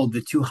and behold,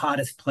 the 2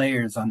 hottest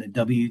players on the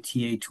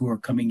WTA tour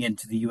coming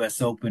into the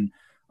U.S. Open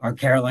are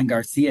Caroline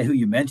Garcia, who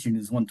you mentioned,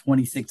 who's won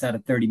 26 out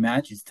of 30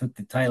 matches, took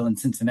the title in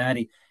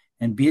Cincinnati,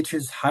 and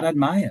Beatriz Haddad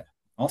Maia,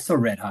 also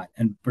red hot,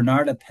 and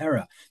Bernarda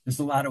Pera. There's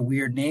a lot of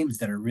weird names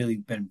that are really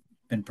been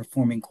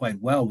performing quite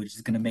well, which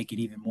is going to make it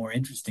even more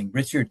interesting.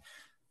 Richard,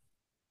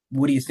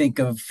 what do you think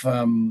of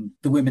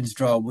the women's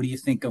draw? What do you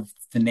think of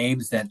the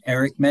names that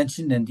Eric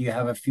mentioned? And do you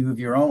have a few of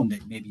your own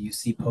that maybe you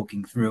see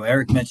poking through?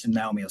 Eric mentioned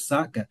Naomi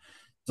Osaka.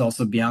 There's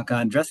also Bianca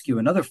Andreescu,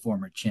 another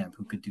former champ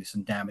who could do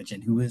some damage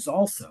and who is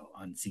also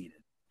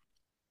unseeded.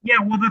 Yeah,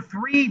 well, the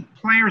three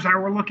players I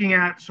were looking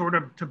at sort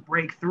of to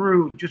break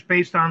through, just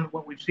based on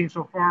what we've seen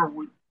so far,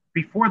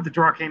 before the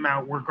draw came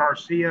out, were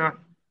Garcia,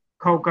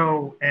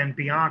 Coco, and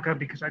Bianca,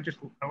 because I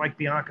like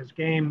Bianca's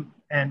game,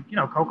 and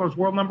Coco's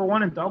world number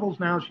one in doubles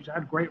now. She's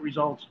had great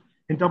results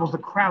in doubles. The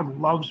crowd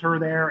loves her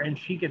there, and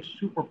she gets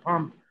super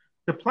pumped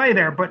to play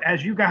there. But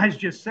as you guys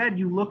just said,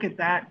 you look at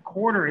that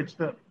quarter; it's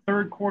the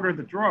third quarter of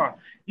the draw.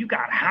 You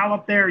got Hal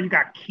up there. You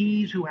got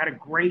Keys, who had a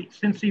great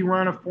Cincy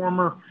run, a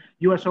former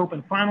U.S.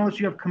 Open finalist.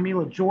 You have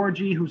Camila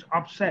Giorgi, who's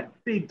upset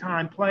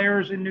big-time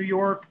players in New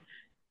York.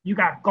 You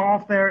got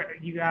golf there.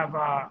 You have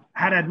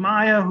Haddad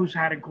Maya, who's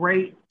had a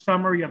great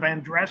summer. You have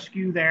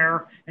Andreescu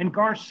there, and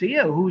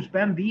Garcia, who's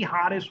been the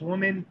hottest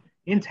woman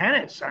in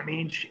tennis. I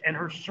mean, and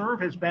her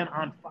serve has been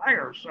on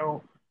fire.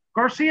 So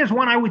Garcia is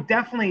one I would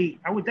definitely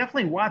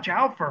watch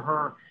out for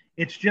her.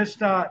 It's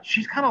just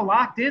she's kind of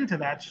locked into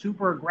that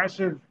super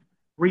aggressive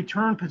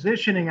return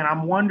positioning, and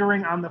I'm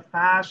wondering on the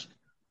fast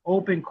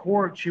open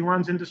court, she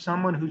runs into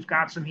someone who's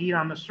got some heat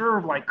on the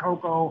serve, like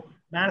Coco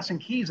Madison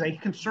Keys. They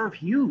can serve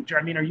huge.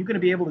 I mean, are you going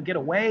to be able to get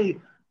away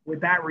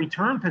with that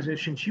return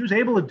position? She was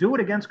able to do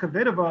it against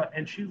Kvitova,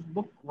 and she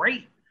looked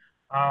great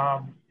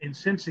in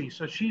Cincy.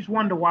 So she's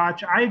one to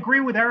watch. I agree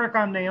with Eric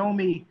on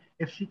Naomi.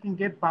 If she can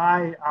get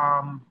by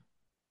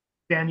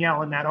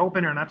Danielle in that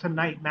opener, and that's a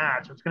night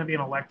match, it's going to be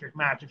an electric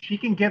match. If she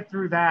can get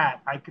through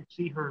that, I could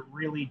see her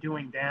really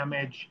doing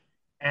damage.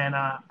 And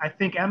I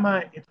think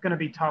Emma, it's going to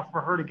be tough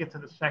for her to get to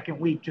the second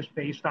week just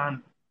based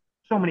on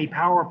so many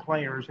power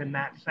players in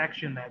that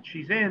section that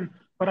she's in.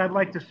 But I'd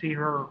like to see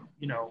her,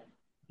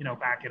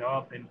 back it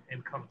up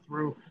and come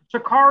through.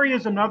 Sakari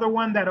is another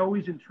one that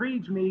always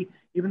intrigues me,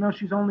 even though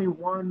she's only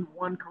won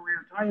one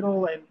career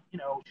title and,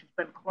 she's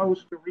been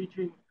close to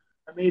reaching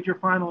a major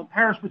final in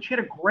Paris. But she had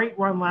a great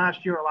run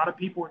last year. A lot of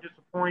people were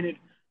disappointed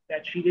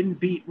that she didn't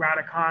beat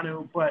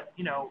Raducanu. But,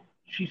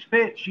 she's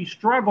fit. She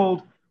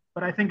struggled.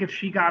 But I think if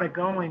she got it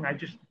going,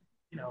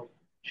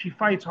 she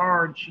fights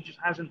hard. She just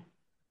hasn't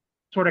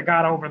sort of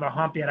got over the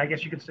hump yet. I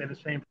guess you could say the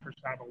same for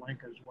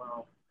Sabalenka as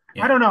well.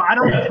 Yeah. I don't know. I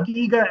don't think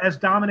Iga as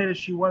dominant as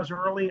she was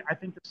early. I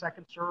think the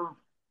second serve,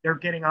 they're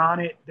getting on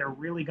it. They're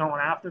really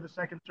going after the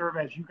second serve.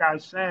 As you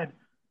guys said,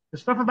 the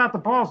stuff about the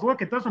balls,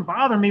 look, it doesn't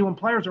bother me when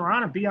players are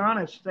on it. Be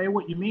honest. Say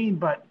what you mean.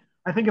 But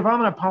I think if I'm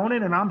an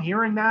opponent and I'm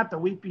hearing that the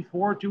week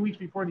before, 2 weeks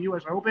before the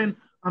U.S. Open,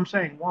 I'm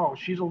saying, whoa,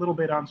 she's a little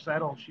bit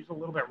unsettled. She's a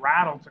little bit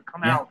rattled to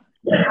come out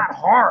that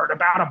hard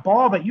about a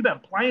ball that you've been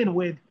playing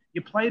with.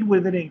 You played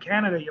with it in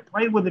Canada. You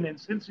played with it in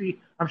Cincy.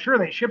 I'm sure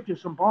they shipped you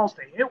some balls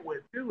to hit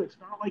with, too. It's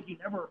not like you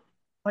never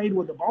played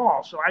with the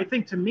ball. So I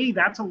think, to me,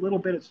 that's a little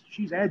bit –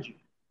 she's edgy.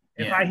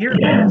 If I hear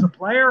that as a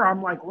player,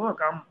 I'm like, look,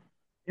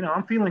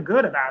 I'm feeling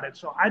good about it.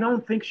 So I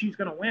don't think she's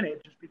going to win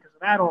it just because of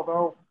that,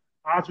 although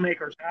odds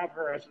makers have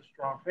her as a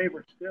strong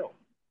favorite still.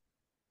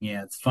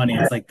 Yeah, it's funny.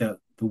 It's like the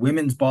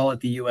women's ball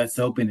at the U.S.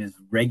 Open is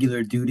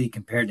regular duty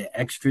compared to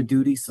extra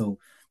duty, so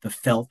the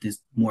felt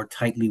is more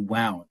tightly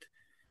wound.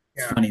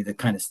 It's funny the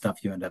kind of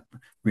stuff you end up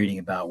reading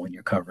about when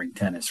you're covering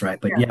tennis,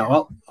 right? But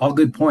all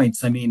good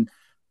points. I mean,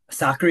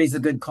 Sakari's a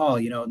good call.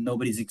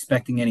 Nobody's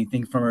expecting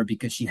anything from her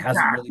because she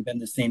hasn't really been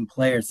the same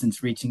player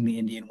since reaching the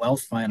Indian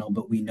Wells final,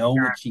 but we know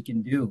what she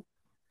can do.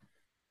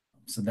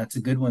 So that's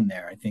a good one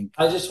there, I think.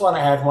 I just want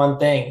to add one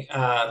thing.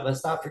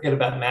 Let's not forget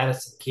about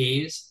Madison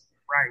Keys.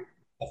 Right.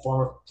 A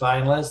former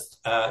finalist.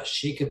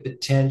 She could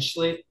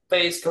potentially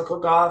face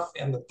Coco Gauff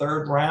in the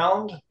third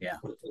round,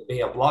 which would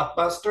be a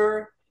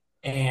blockbuster.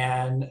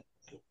 And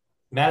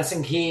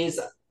Madison Keys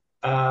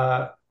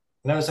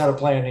knows how to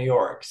play in New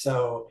York.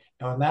 So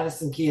when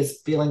Madison Keys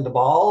is feeling the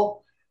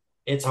ball,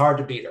 it's hard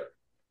to beat her.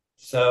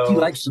 So she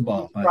likes the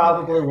ball.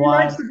 Probably she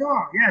likes the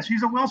ball. Yeah,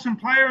 she's a Wilson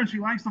player and she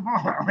likes the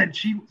ball. And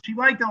she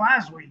liked it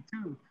last week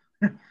too.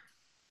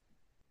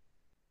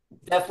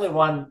 Definitely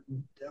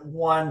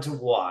one to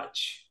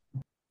watch.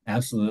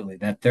 Absolutely.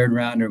 That third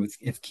rounder,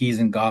 if Keys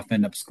and Gauff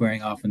end up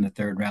squaring off in the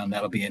third round,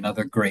 that'll be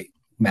another great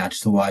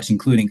match to watch,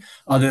 including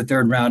other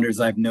third rounders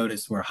I've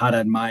noticed where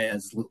Haddad Maya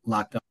is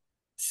locked up.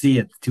 See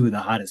it, two of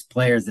the hottest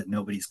players that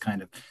nobody's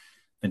kind of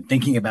been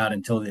thinking about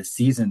until this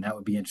season. That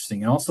would be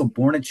interesting. And also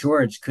Borna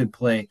Coric could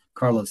play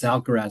Carlos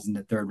Alcaraz in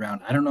the third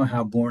round. I don't know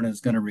how Borna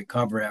is going to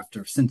recover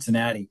after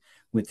Cincinnati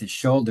with his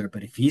shoulder,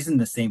 but if he's in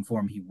the same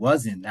form he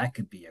was in, that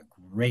could be a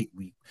great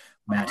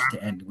match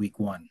to end week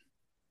one.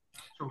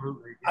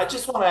 Absolutely. I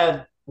just want to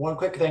add one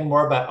quick thing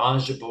more about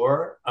Ons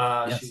Jabeur.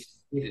 She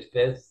seeded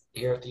fifth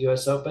here at the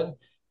U.S. Open.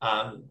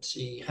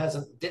 She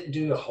didn't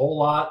do a whole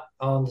lot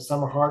on the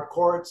summer hard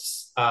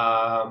courts.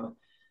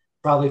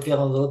 Probably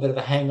feeling a little bit of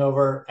a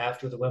hangover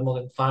after the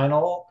Wimbledon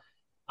final.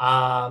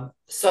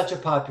 Such a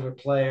popular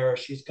player.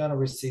 She's going to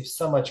receive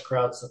so much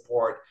crowd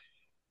support.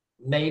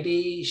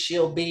 maybe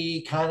she'll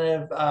be kind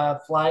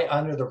of fly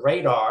under the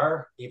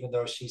radar, even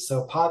though she's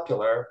so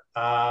popular.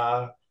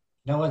 No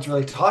one's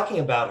really talking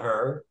about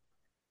her,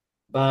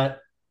 but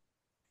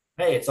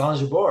hey, it's Ange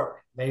Jabeur.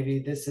 Maybe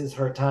this is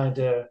her time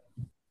to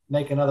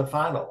make another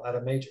final at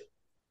a major.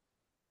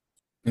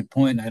 Good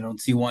point. I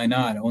don't see why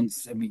not.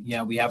 I mean,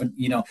 yeah, we haven't,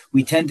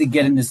 we tend to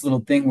get in this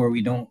little thing where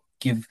we don't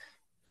give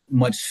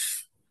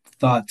much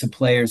thought to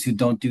players who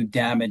don't do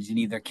damage in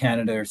either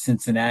Canada or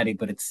Cincinnati,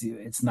 but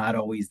it's not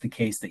always the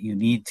case that you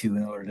need to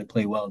in order to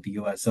play well at the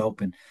US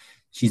Open.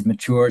 She's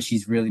mature.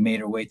 She's really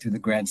made her way through the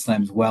Grand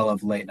Slams well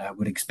of late. I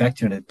would expect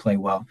her to play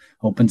well.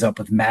 Opens up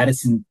with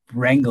Madison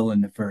Brengel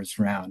in the first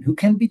round, who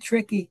can be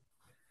tricky.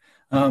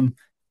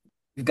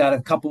 We've got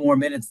a couple more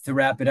minutes to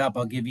wrap it up.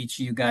 I'll give each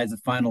of you guys a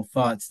final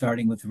thought,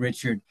 starting with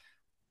Richard.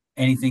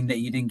 Anything that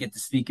you didn't get to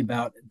speak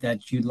about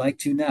that you'd like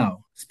to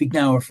now? Speak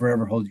now or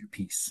forever hold your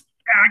peace.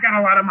 Yeah, I got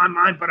a lot on my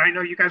mind, but I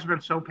know you guys have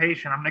been so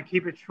patient. I'm going to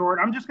keep it short.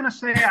 I'm just going to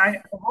say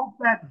I hope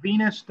that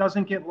Venus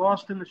doesn't get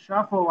lost in the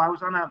shuffle. I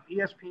was on an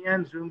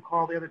ESPN Zoom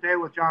call the other day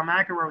with John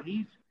McEnroe.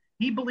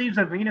 He believes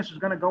that Venus is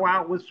going to go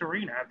out with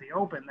Serena at the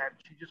Open, that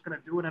she's just going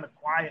to do it in a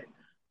quiet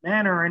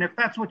manner. And if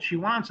that's what she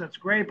wants, that's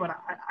great. But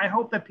I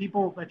hope that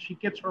she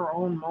gets her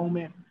own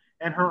moment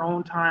and her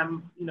own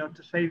time,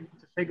 to say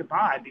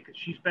goodbye, because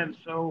she's been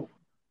so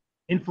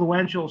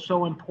influential,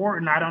 so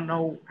important. I don't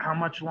know how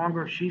much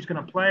longer she's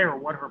going to play or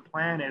what her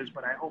plan is,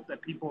 but I hope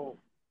that people,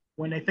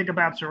 when they think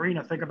about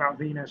Serena, think about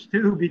Venus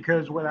too,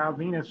 because without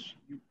Venus,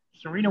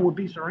 Serena would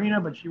be Serena,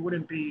 but she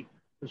wouldn't be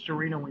the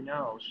Serena we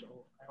know. So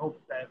I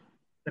hope that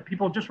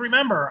people just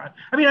remember.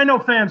 I mean, I know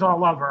fans all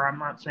love her. I'm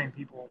not saying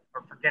people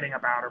are forgetting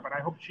about her, but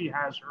I hope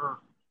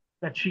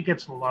that she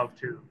gets the love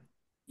too.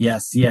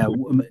 Yes, yeah.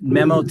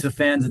 Memo to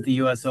fans at the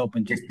U.S.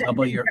 Open: just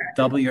double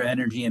your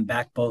energy and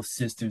back both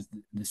sisters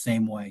the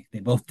same way.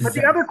 They both deserve.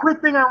 But the other quick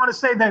thing I want to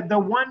say, that the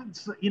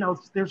ones,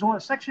 there's a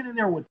section in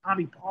there with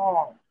Tommy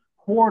Paul,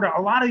 Korda.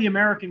 A lot of the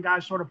American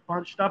guys sort of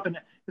bunched up, and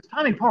because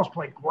Tommy Paul's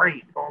played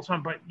great all the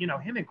time, but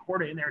him and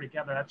Korda in there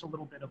together, that's a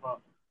little bit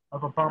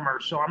of a bummer.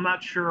 So I'm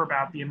not sure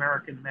about the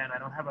American men. I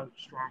don't have a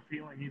strong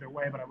feeling either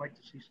way, but I'd like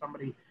to see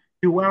somebody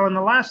do well. And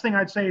the last thing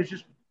I'd say is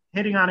just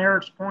hitting on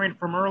Eric's point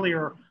from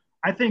earlier.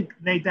 I think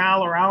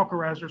Nadal or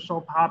Alcaraz are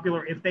so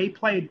popular. If they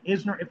played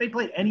Isner, if they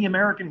played any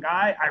American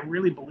guy, I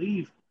really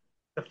believe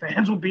the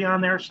fans would be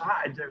on their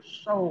side. They're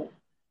so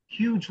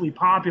hugely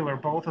popular,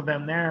 both of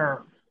them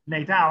there.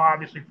 Nadal,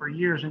 obviously, for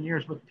years and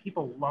years, but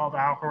people love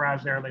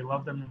Alcaraz there. They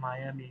love them in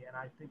Miami. And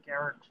I think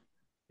Eric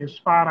is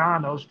spot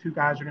on. Those two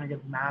guys are going to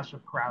get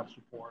massive crowd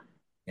support.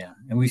 Yeah,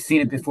 and we've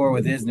seen it before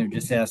with Isner.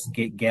 Just ask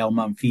Gail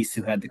Monfils,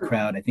 who had the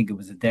crowd. I think it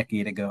was a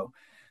decade ago.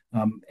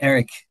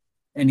 Eric,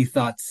 any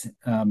thoughts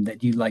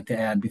that you'd like to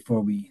add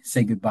before we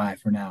say goodbye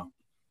for now?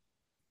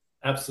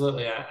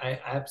 Absolutely.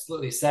 I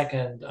absolutely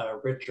second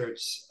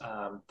Richard's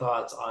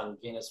thoughts on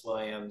Venus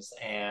Williams.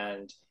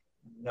 And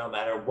no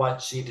matter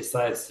what she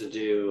decides to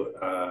do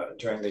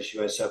during this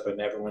U.S. Open,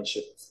 everyone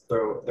should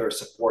throw their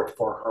support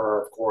for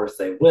her. Of course,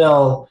 they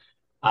will.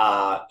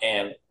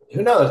 And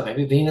who knows,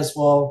 maybe Venus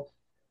will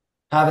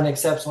have an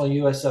exceptional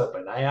U.S.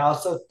 Open. I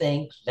also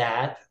think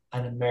that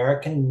an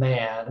American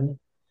man,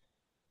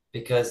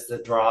 because the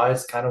draw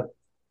is kind of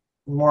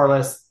more or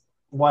less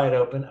wide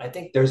open, I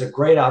think there's a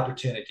great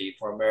opportunity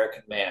for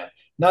American man,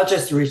 not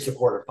just to reach the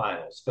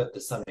quarterfinals, but the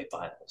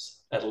semifinals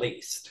at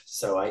least.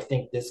 So I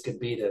think this could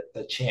be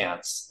the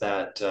chance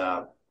that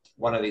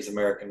one of these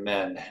American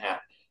men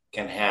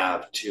can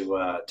have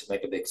to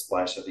make a big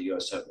splash at the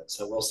U.S. Open.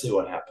 So we'll see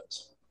what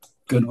happens.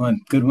 Good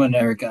one,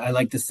 Eric. I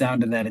like the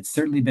sound of that. It's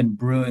certainly been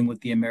brewing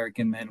with the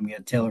American men. We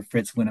had Taylor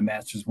Fritz win a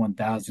Masters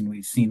 1000.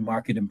 We've seen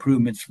market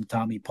improvements from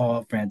Tommy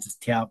Paul, Francis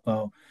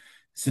Tiafoe.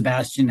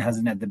 Sebastian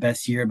hasn't had the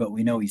best year, but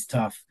we know he's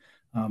tough.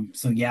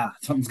 So yeah,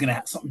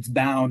 something's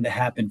bound to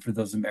happen for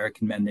those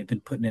American men. They've been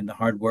putting in the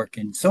hard work,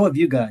 and so have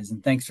you guys.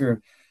 And thanks for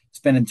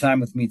spending time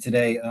with me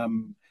today.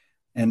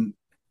 And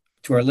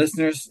to our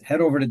listeners,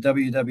 head over to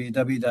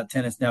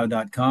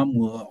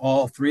www.tennisnow.com.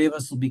 All three of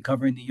us will be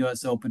covering the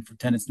U.S. Open for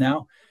Tennis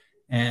Now.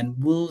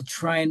 And we'll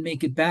try and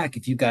make it back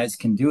if you guys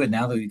can do it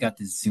now that we've got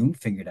this Zoom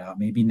figured out.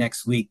 Maybe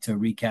next week to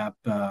recap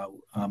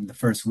the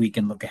first week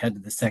and look ahead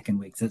to the second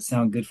week. Does that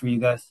sound good for you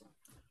guys?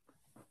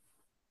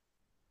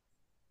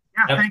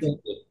 Yeah, thank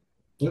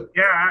you.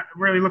 Yeah, I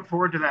really look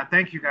forward to that.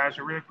 Thank you, guys.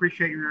 I really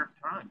appreciate your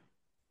time.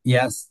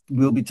 Yes,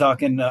 we'll be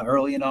talking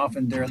early and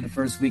often during the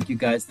first week, you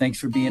guys. Thanks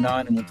for being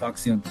on, and we'll talk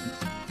soon.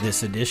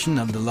 This edition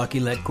of the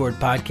Lucky Let Cord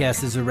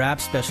podcast is a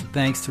wrap. Special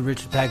thanks to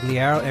Richard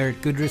Pagliaro,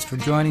 Eric Goodrich for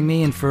joining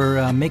me and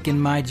for making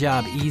my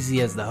job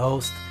easy as the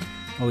host.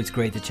 Always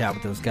great to chat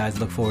with those guys.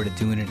 Look forward to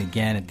doing it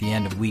again at the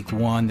end of week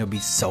one. There'll be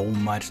so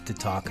much to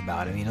talk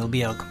about. I mean, it'll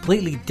be a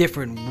completely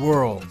different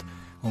world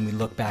when we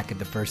look back at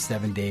the first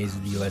 7 days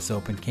of the U.S.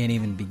 Open. Can't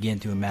even begin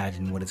to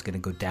imagine what is going to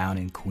go down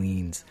in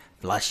Queens,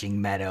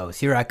 Flushing Meadows.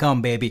 Here I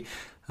come, baby.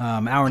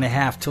 Hour and a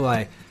half till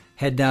I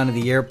head down to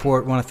the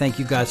airport. Want to thank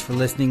you guys for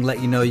listening.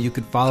 Let you know you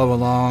could follow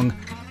along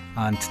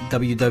on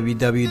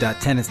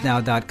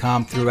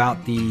www.tennisnow.com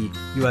throughout the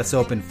U.S.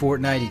 Open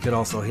fortnight. You could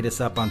also hit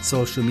us up on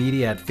social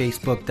media at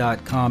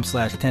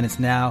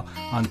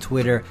facebook.com/tennisnow, on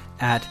Twitter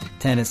at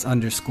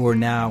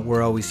tennis_now.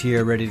 We're always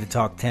here ready to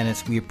talk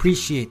tennis. We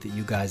appreciate that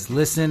you guys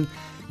listen.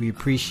 We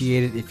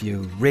appreciate it if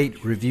you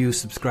rate, review,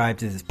 subscribe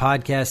to this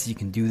podcast. You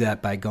can do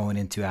that by going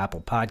into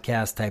Apple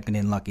Podcasts, typing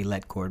in Lucky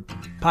Let Cord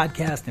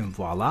Podcast, and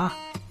voila,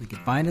 you can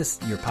find us.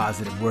 Your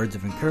positive words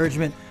of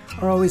encouragement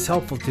are always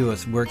helpful to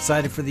us. We're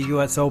excited for the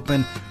U.S.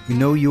 Open. We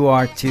know you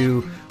are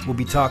too. We'll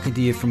be talking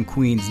to you from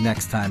Queens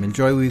next time.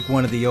 Enjoy week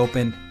 1 of the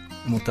Open,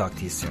 and we'll talk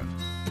to you soon.